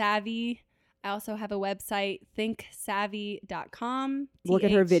ThinkSavvy. I also have a website, thinksavvy.com. Look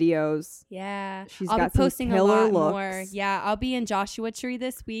at her videos. Yeah. She's I'll got be some posting a killer lot looks. more. Yeah, I'll be in Joshua Tree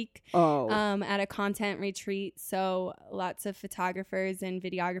this week Oh. at a content retreat. So lots of photographers and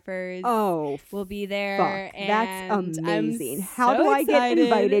videographers Oh. will be there. Fuck. That's and amazing. I'm How so do I get excited.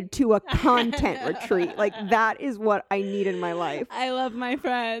 invited to a content retreat? Like that is what I need in my life. I love my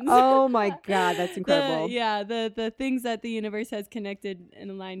friends. Oh my God, that's incredible. The things that the universe has connected and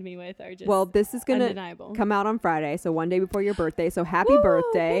aligned me with are just Well, this is gonna undeniable. come out on Friday, so one day before your birthday. So happy Woo,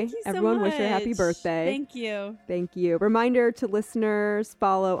 birthday. thank you so Everyone wish her happy much. birthday. Thank you. Thank you. Reminder to listeners,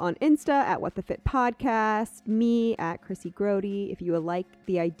 follow on Insta at What the Fit Podcast, me at Chrissy Grody. If you would like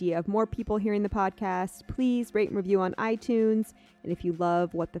the idea of more people hearing the podcast, please rate and review on iTunes. And if you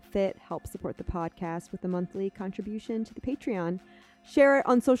love What the Fit, help support the podcast with a monthly contribution to the Patreon. Share it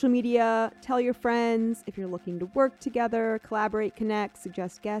on social media. Tell your friends. If you're looking to work together, collaborate, connect,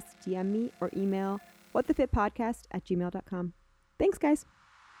 suggest guests, DM me or email whatthefitpodcast@gmail.com. Thanks, guys.